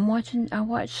them. I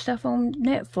watch stuff on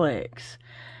Netflix.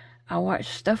 I watch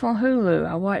stuff on Hulu.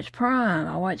 I watch Prime.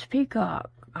 I watch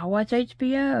Peacock. I watch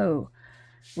HBO,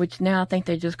 which now I think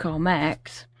they just call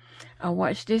Max. I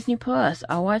watch Disney Plus.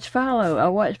 I watch Fahlo. I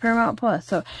watch Paramount Plus.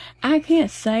 So I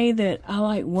can't say that I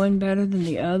like one better than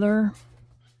the other.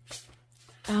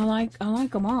 I like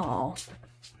them all.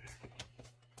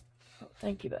 Oh,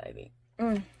 thank you, baby.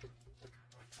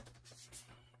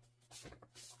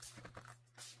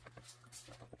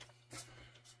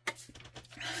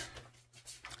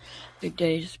 Big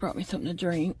Daddy just brought me something to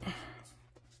drink.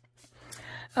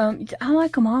 I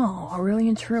like them all. I really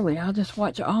and truly. I'll just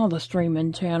watch all the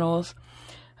streaming channels.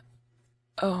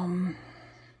 I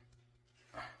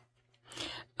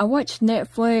watch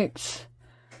Netflix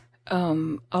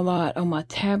a lot on my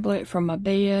tablet from my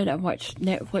bed. I watch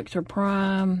Netflix or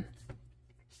Prime.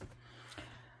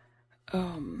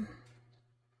 And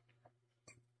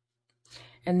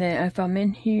then if I'm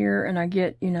in here and I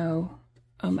get, you know,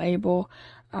 I'm able,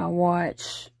 I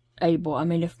watch able. I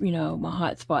mean, if, you know, my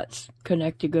hotspot's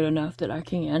connected good enough that I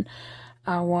can.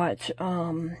 I watch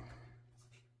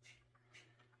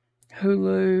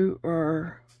Hulu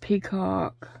or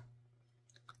Peacock,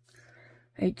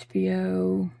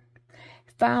 HBO,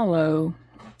 Fahlo.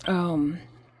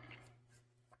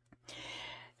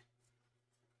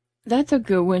 That's a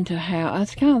good one to have.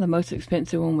 That's kind of the most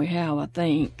expensive one we have, I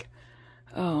think.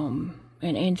 And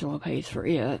Angela pays for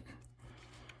it.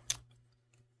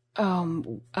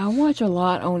 I watch a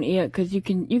lot on it because you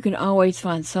can always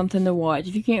find something to watch.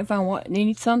 If you can't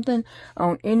find something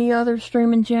on any other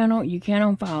streaming channel, you can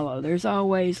on Fahlo. There's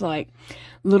always like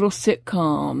little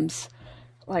sitcoms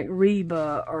like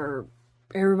Reba or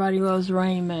Everybody Loves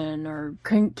Raymond or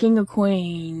King of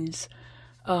Queens.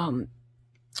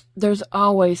 There's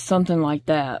always something like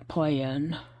that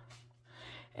playing.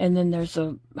 And then there's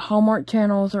the Hallmark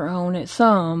channels are on it.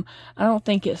 Some, I don't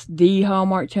think it's the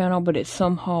Hallmark channel, but it's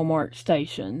some Hallmark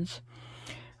stations.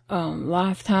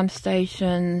 Lifetime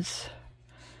stations,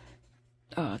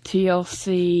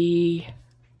 TLC,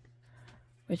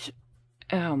 which,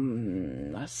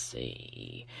 let's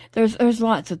see. There's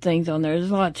lots of things on there.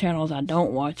 There's a lot of channels I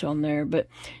don't watch on there, but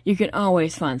you can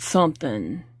always find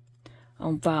something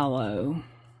on Fahlo.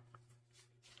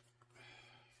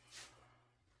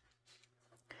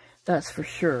 That's for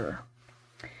sure.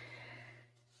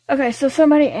 Okay, so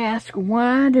somebody asked,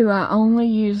 why do I only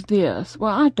use this?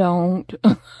 Well, I don't.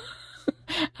 I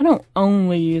don't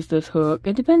only use this hook.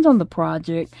 It depends on the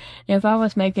project. If I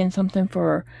was making something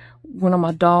for one of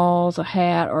my dolls, a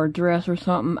hat or a dress or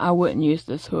something, I wouldn't use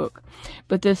this hook.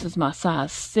 But this is my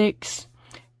size 6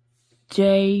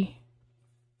 J,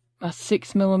 my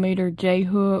 6mm J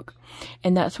hook.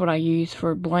 And that's what I use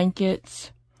for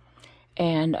blankets.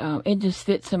 And it just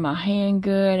fits in my hand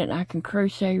good, and I can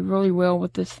crochet really well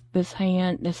with this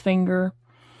finger.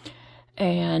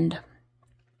 And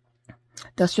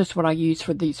that's just what I use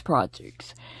for these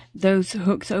projects. Those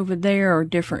hooks over there are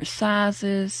different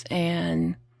sizes,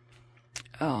 and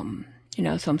you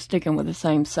know, so I'm sticking with the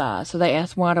same size. So they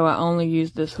asked, why do I only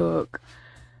use this hook?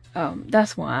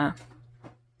 That's why.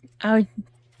 I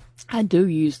do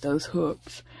use those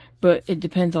hooks, but it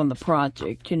depends on the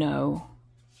project, you know,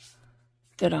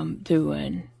 that I'm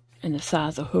doing and the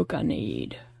size of hook I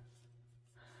need.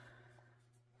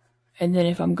 And then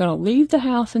if I'm going to leave the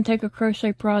house and take a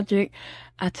crochet project,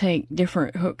 I take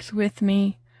different hooks with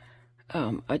me.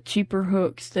 Cheaper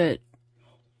hooks that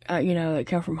you know, that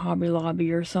come from Hobby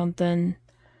Lobby or something.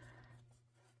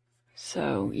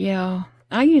 So, yeah,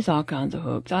 I use all kinds of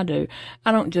hooks. I do.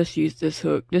 I don't just use this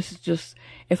hook. This is just,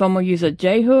 if I'm going to use a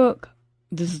J hook,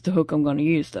 this is the hook I'm going to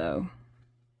use, though.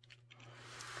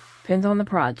 Depends on the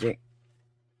project.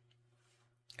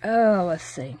 Oh, let's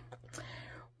see.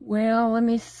 Well, let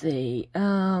me see.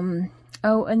 Oh,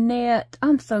 Annette,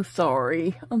 I'm so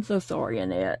sorry. I'm so sorry,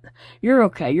 Annette. You're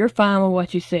okay. You're fine with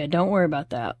what you said. Don't worry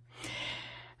about that.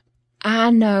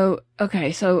 I know.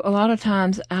 Okay, so a lot of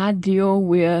times I deal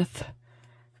with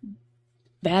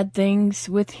bad things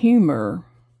with humor.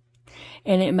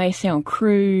 And it may sound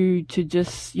crude to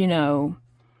just, you know,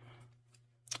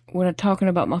 when I'm talking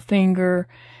about my finger,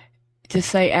 to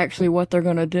say actually what they're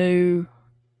going to do.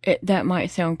 That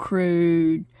might sound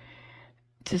crude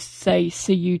to say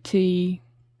C-U-T,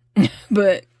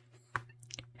 but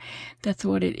that's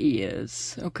what it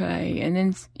is, okay? And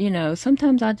then, you know,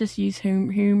 sometimes I just use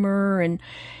humor, and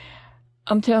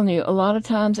I'm telling you, a lot of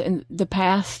times in the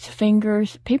past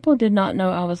fingers, people did not know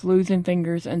I was losing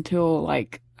fingers until,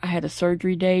 like, I had a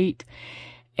surgery date.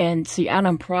 And see, I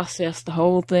done processed the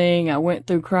whole thing. I went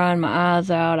through crying my eyes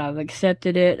out. I've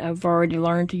accepted it. I've already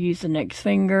learned to use the next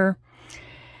finger.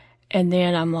 And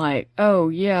then I'm like, oh,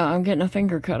 yeah, I'm getting a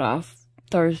finger cut off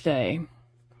Thursday.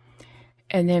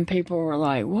 And then people were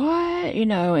like, what? You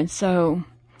know, and so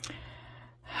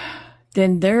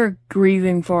then they're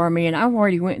grieving for me. And I've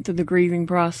already went through the grieving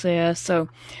process. So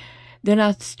then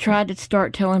I tried to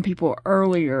start telling people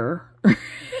earlier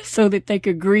so that they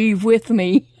could grieve with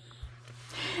me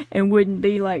and wouldn't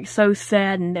be like so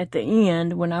saddened at the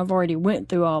end when I've already went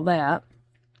through all that.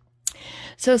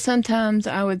 So sometimes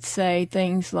I would say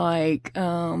things like,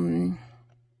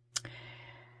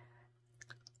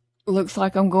 looks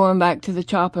like I'm going back to the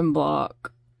chopping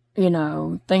block, you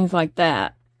know, things like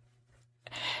that.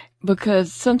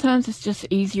 Because sometimes it's just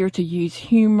easier to use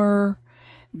humor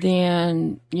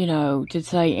than, you know, to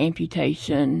say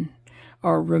amputation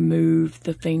or remove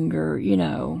the finger, you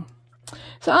know.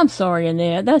 So I'm sorry,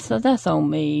 Annette. That's on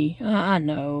me. I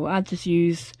know. I just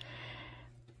use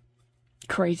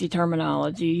crazy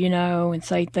terminology, you know, and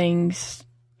say things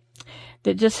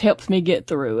that just helps me get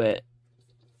through it.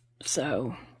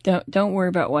 So don't worry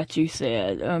about what you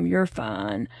said. You're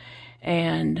fine,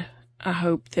 and I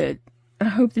hope that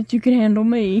you can handle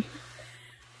me.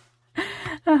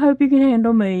 I hope you can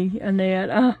handle me,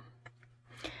 Annette.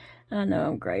 I know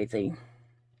I'm crazy.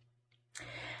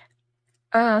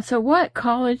 So what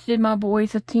college did my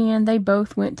boys attend? They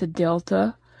both went to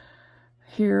Delta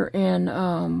here in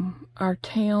our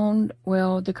town.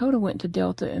 Well, Dakota went to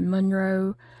Delta in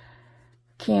Monroe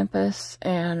campus,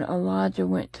 and Elijah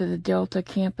went to the Delta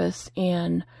campus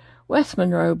in West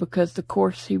Monroe because the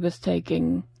course he was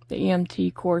taking, the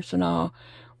EMT course and all,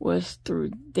 was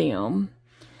through them.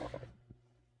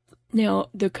 Now,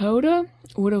 Dakota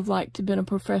would have liked to have been a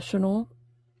professional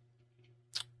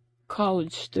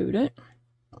college student.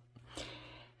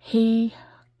 He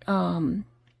went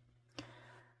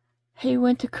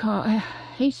to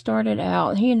he started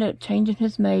out, he ended up changing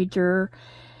his major,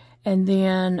 and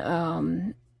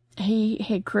then he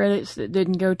had credits that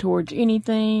didn't go towards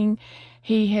anything.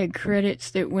 He had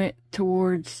credits that went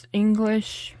towards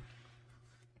English.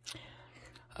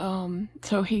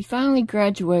 So he finally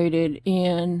graduated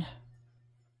in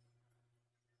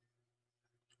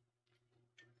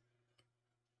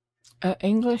an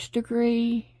English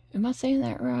degree. Am I saying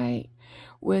that right?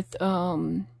 With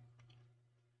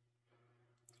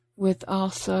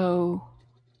also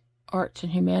arts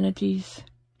and humanities.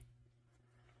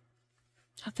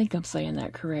 I think I'm saying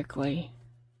that correctly.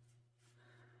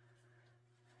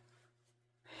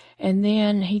 And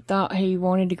then he thought he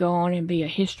wanted to go on and be a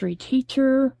history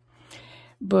teacher,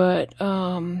 but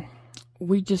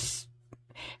he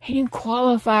didn't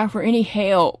qualify for any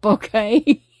help,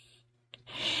 okay?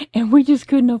 And we just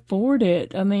couldn't afford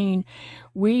it. I mean,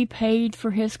 we paid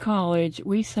for his college.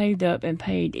 We saved up and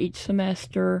paid each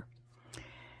semester.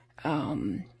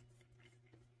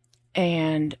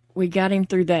 And we got him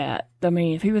through that. I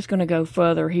mean, if he was going to go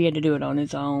further, he had to do it on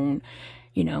his own.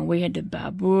 You know, we had to buy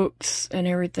books and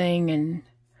everything. And,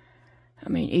 I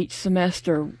mean, each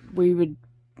semester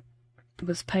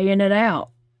was paying it out.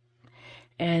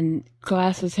 And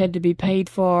classes had to be paid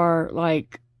for,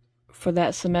 like, for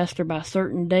that semester by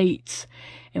certain dates,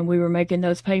 and we were making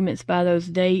those payments by those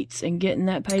dates and getting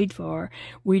that paid for.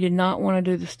 We did not want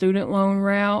to do the student loan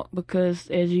route because,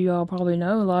 as you all probably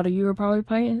know, a lot of you are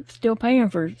probably still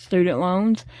paying for student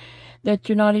loans that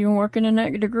you're not even working in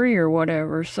that degree or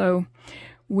whatever. So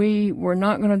we were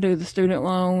not going to do the student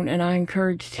loan, and I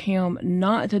encouraged him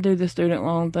not to do the student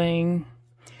loan thing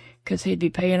because he'd be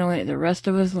paying on it the rest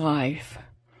of his life.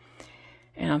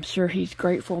 And I'm sure he's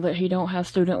grateful that he don't have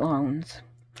student loans.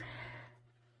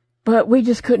 But we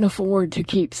just couldn't afford to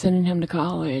keep sending him to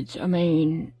college. I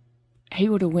mean, he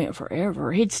would have went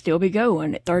forever. He'd still be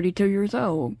going at 32 years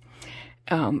old.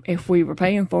 If we were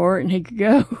paying for it and he could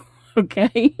go.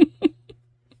 Okay?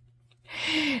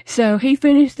 So he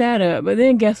finished that up. But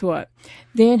then guess what?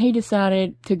 Then he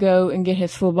decided to go and get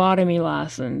his phlebotomy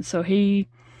license. So he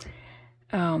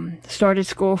started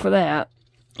school for that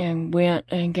and went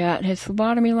and got his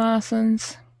phlebotomy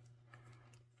license.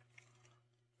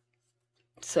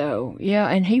 So, yeah,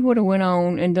 and he would have went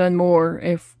on and done more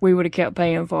if we would have kept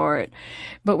paying for it.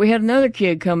 But we had another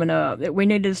kid coming up that we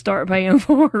needed to start paying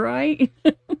for, right?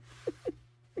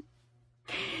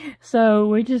 So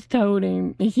we just told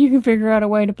him, if you can figure out a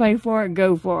way to pay for it,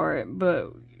 go for it.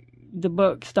 But the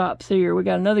buck stops here. We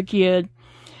got another kid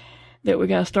that we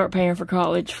got to start paying for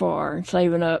college for and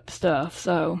saving up stuff.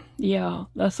 So, yeah,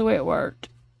 that's the way it worked.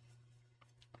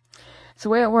 It's the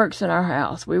way it works in our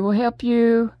house. We will help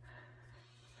you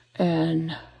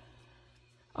and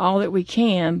all that we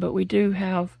can, but we do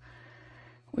have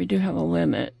a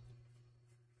limit.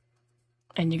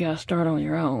 And you got to start on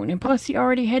your own. And plus, he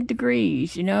already had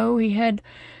degrees, you know. He had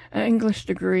an English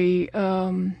degree,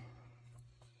 and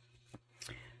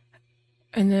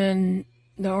then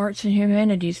the arts and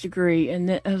humanities degree, and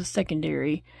then as a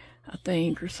secondary, I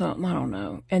think, or something, I don't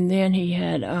know. And then he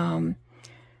had,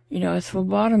 you know, his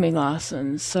phlebotomy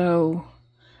license. So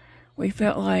we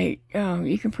felt like,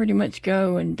 you can pretty much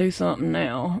go and do something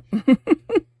now.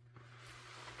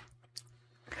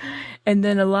 And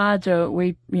then Elijah,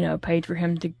 we, you know, paid for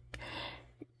him to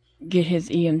get his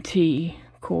EMT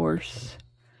course.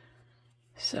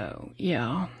 So,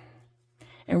 yeah.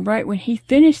 And right when he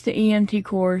finished the EMT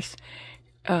course,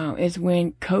 is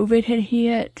when COVID had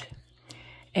hit.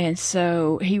 And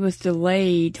so he was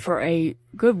delayed for a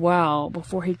good while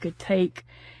before he could take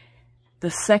the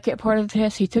second part of the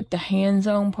test. He took the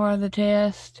hands-on part of the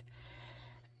test.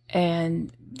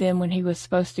 And then when he was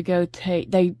supposed to go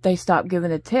take, they stopped giving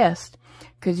the test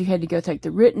because you had to go take the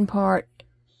written part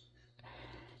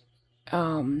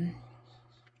in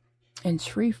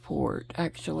Shreveport,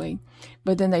 actually.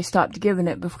 But then they stopped giving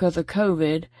it because of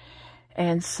COVID.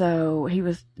 And so he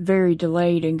was very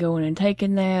delayed in going and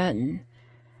taking that. And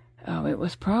it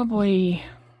was probably,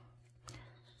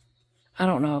 I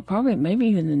don't know, probably maybe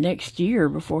even the next year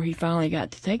before he finally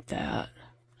got to take that.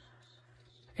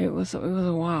 It was a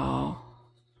while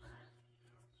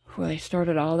before they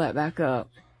started all that back up.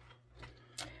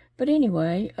 But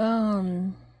anyway,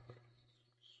 I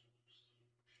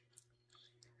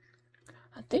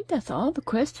think that's all the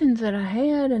questions that I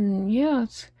had, and yeah,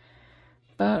 it's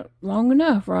about long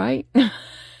enough, right?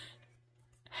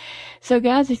 So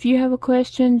guys, if you have a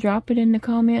question, drop it in the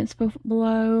comments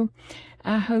below.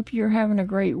 I hope you're having a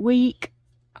great week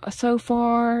so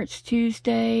far. It's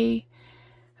Tuesday.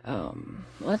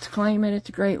 Let's claim it. It's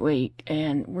a great week.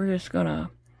 And we're just gonna,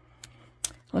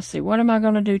 let's see, what am I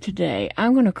gonna do today?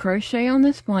 I'm gonna crochet on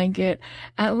this blanket.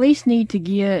 I at least need to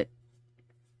get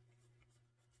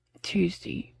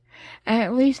Tuesday. I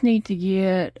at least need to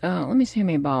get, let me see how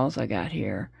many balls I got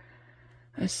here.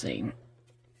 Let's see.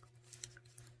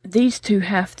 These two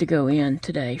have to go in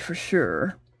today for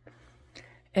sure.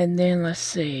 And then let's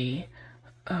see,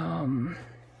 3.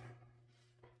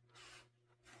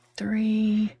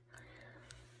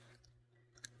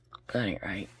 That ain't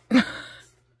right.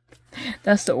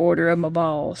 That's the order of my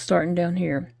balls, starting down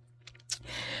here.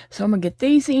 So I'm going to get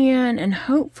these in, and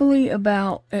hopefully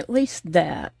about at least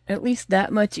that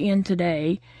much in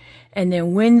today. And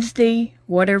then Wednesday,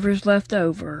 whatever's left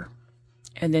over.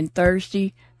 And then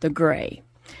Thursday, the gray.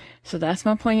 So that's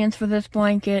my plans for this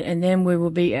blanket. And then we will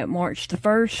be at March the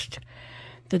 1st,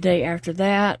 the day after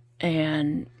that.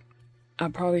 And I'll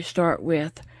probably start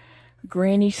with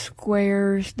granny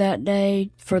squares that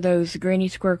day for those granny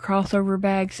square crossover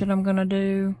bags that I'm going to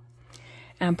do.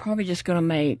 I'm probably just going to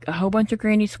make a whole bunch of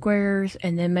granny squares,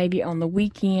 and then maybe on the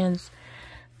weekends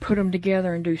put them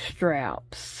together and do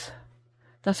straps.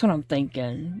 That's what I'm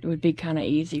thinking. It would be kind of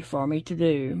easy for me to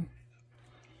do.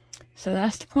 So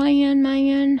that's the plan,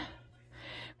 man.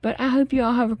 But I hope you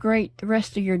all have a great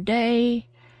rest of your day.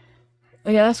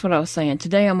 Yeah, that's what I was saying.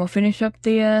 Today I'm going to finish up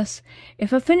this.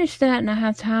 If I finish that and I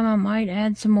have time, I might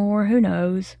add some more. Who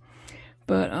knows?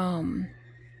 But,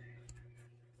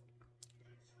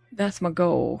 that's my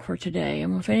goal for today.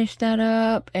 I'm going to finish that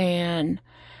up. And,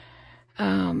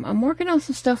 I'm working on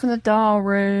some stuff in the doll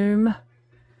room.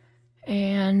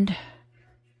 And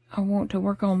I want to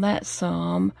work on that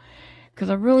some. Because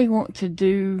I really want to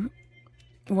do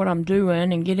what I'm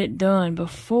doing and get it done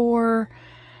before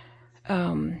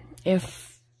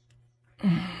if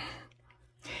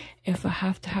I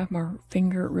have to have my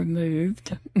finger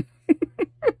removed,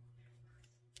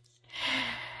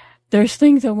 there's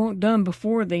things I want done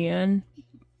before then,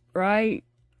 right?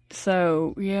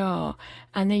 So, yeah,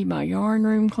 I need my yarn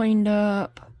room cleaned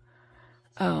up.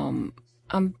 I'm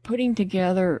putting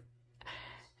together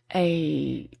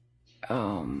a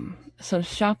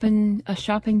shopping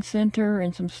center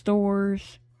and some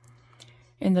stores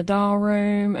in the doll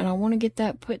room, and I want to get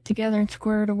that put together and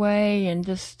squared away, and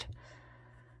there's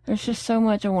just so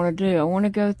much I want to do. I want to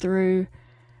go through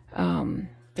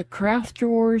the craft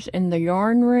drawers in the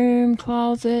yarn room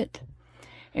closet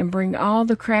and bring all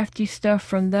the crafty stuff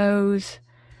from those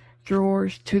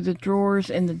drawers to the drawers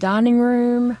in the dining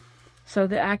room so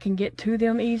that I can get to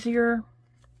them easier.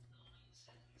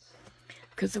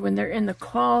 Because when they're in the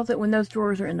closet, when those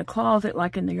drawers are in the closet,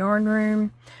 like in the yarn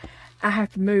room, I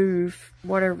have to move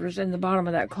whatever's in the bottom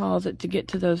of that closet to get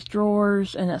to those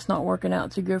drawers, and that's not working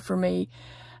out too good for me.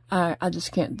 I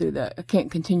just can't do that. I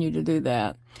can't continue to do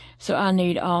that. So I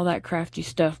need all that crafty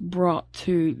stuff brought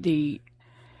to the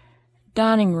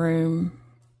dining room,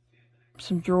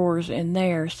 some drawers in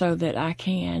there, so that I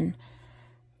can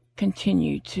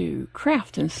continue to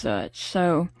craft and such.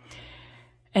 So,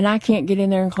 and I can't get in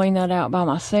there and clean that out by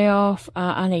myself.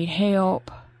 I need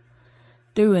help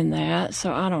doing that.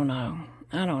 So I don't know.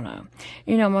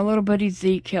 You know, my little buddy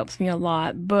Zeke helps me a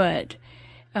lot, but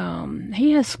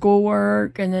he has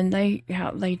schoolwork, and then they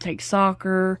take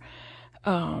soccer.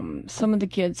 Some of the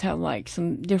kids have like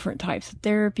some different types of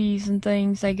therapies and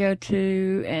things they go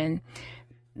to, and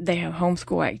they have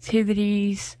homeschool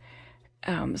activities.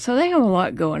 So they have a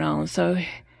lot going on. So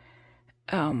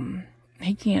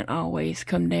he can't always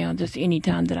come down just any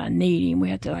time that I need him. We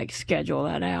have to like schedule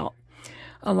that out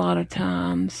a lot of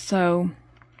times. So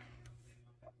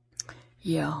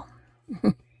yeah.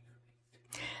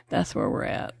 That's where we're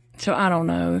at. So I don't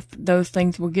know if those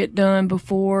things will get done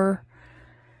before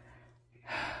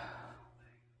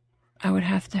I would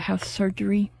have to have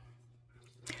surgery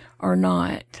or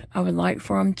not. I would like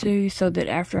for them to, so that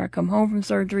after I come home from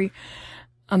surgery,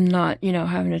 I'm not, you know,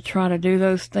 having to try to do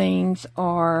those things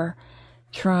or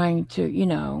trying to, you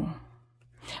know,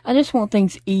 I just want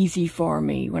things easy for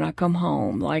me when I come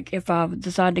home. Like if I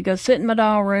decide to go sit in my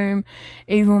doll room,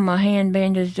 even with my hand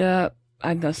bandaged up,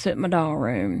 I can go sit in my doll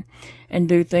room and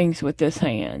do things with this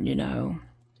hand, you know.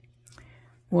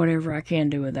 Whatever I can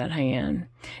do with that hand.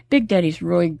 Big Daddy's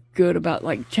really good about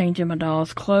like changing my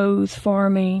doll's clothes for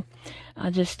me. I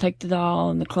just take the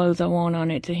doll and the clothes I want on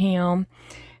it to him,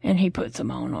 and he puts them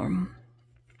on them.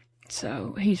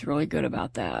 So he's really good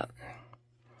about that.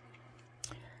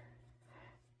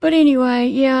 But anyway,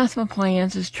 yeah, that's my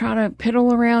plans, is try to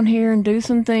piddle around here and do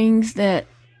some things that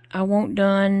I want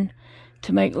done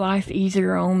to make life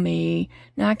easier on me.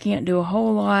 Now, I can't do a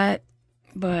whole lot,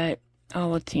 but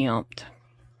I'll attempt.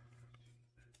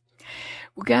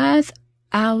 Well, guys,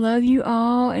 I love you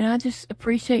all, and I just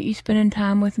appreciate you spending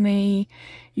time with me.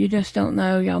 You just don't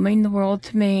know. Y'all mean the world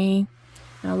to me.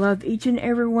 And I love each and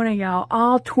every one of y'all,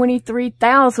 all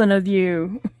 23,000 of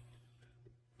you.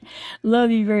 Love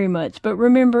you very much. But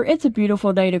remember, it's a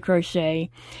beautiful day to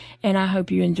crochet, and I hope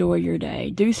you enjoy your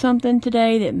day. Do something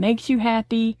today that makes you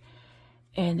happy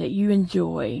and that you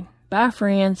enjoy. Bye,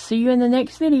 friends. See you in the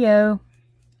next video.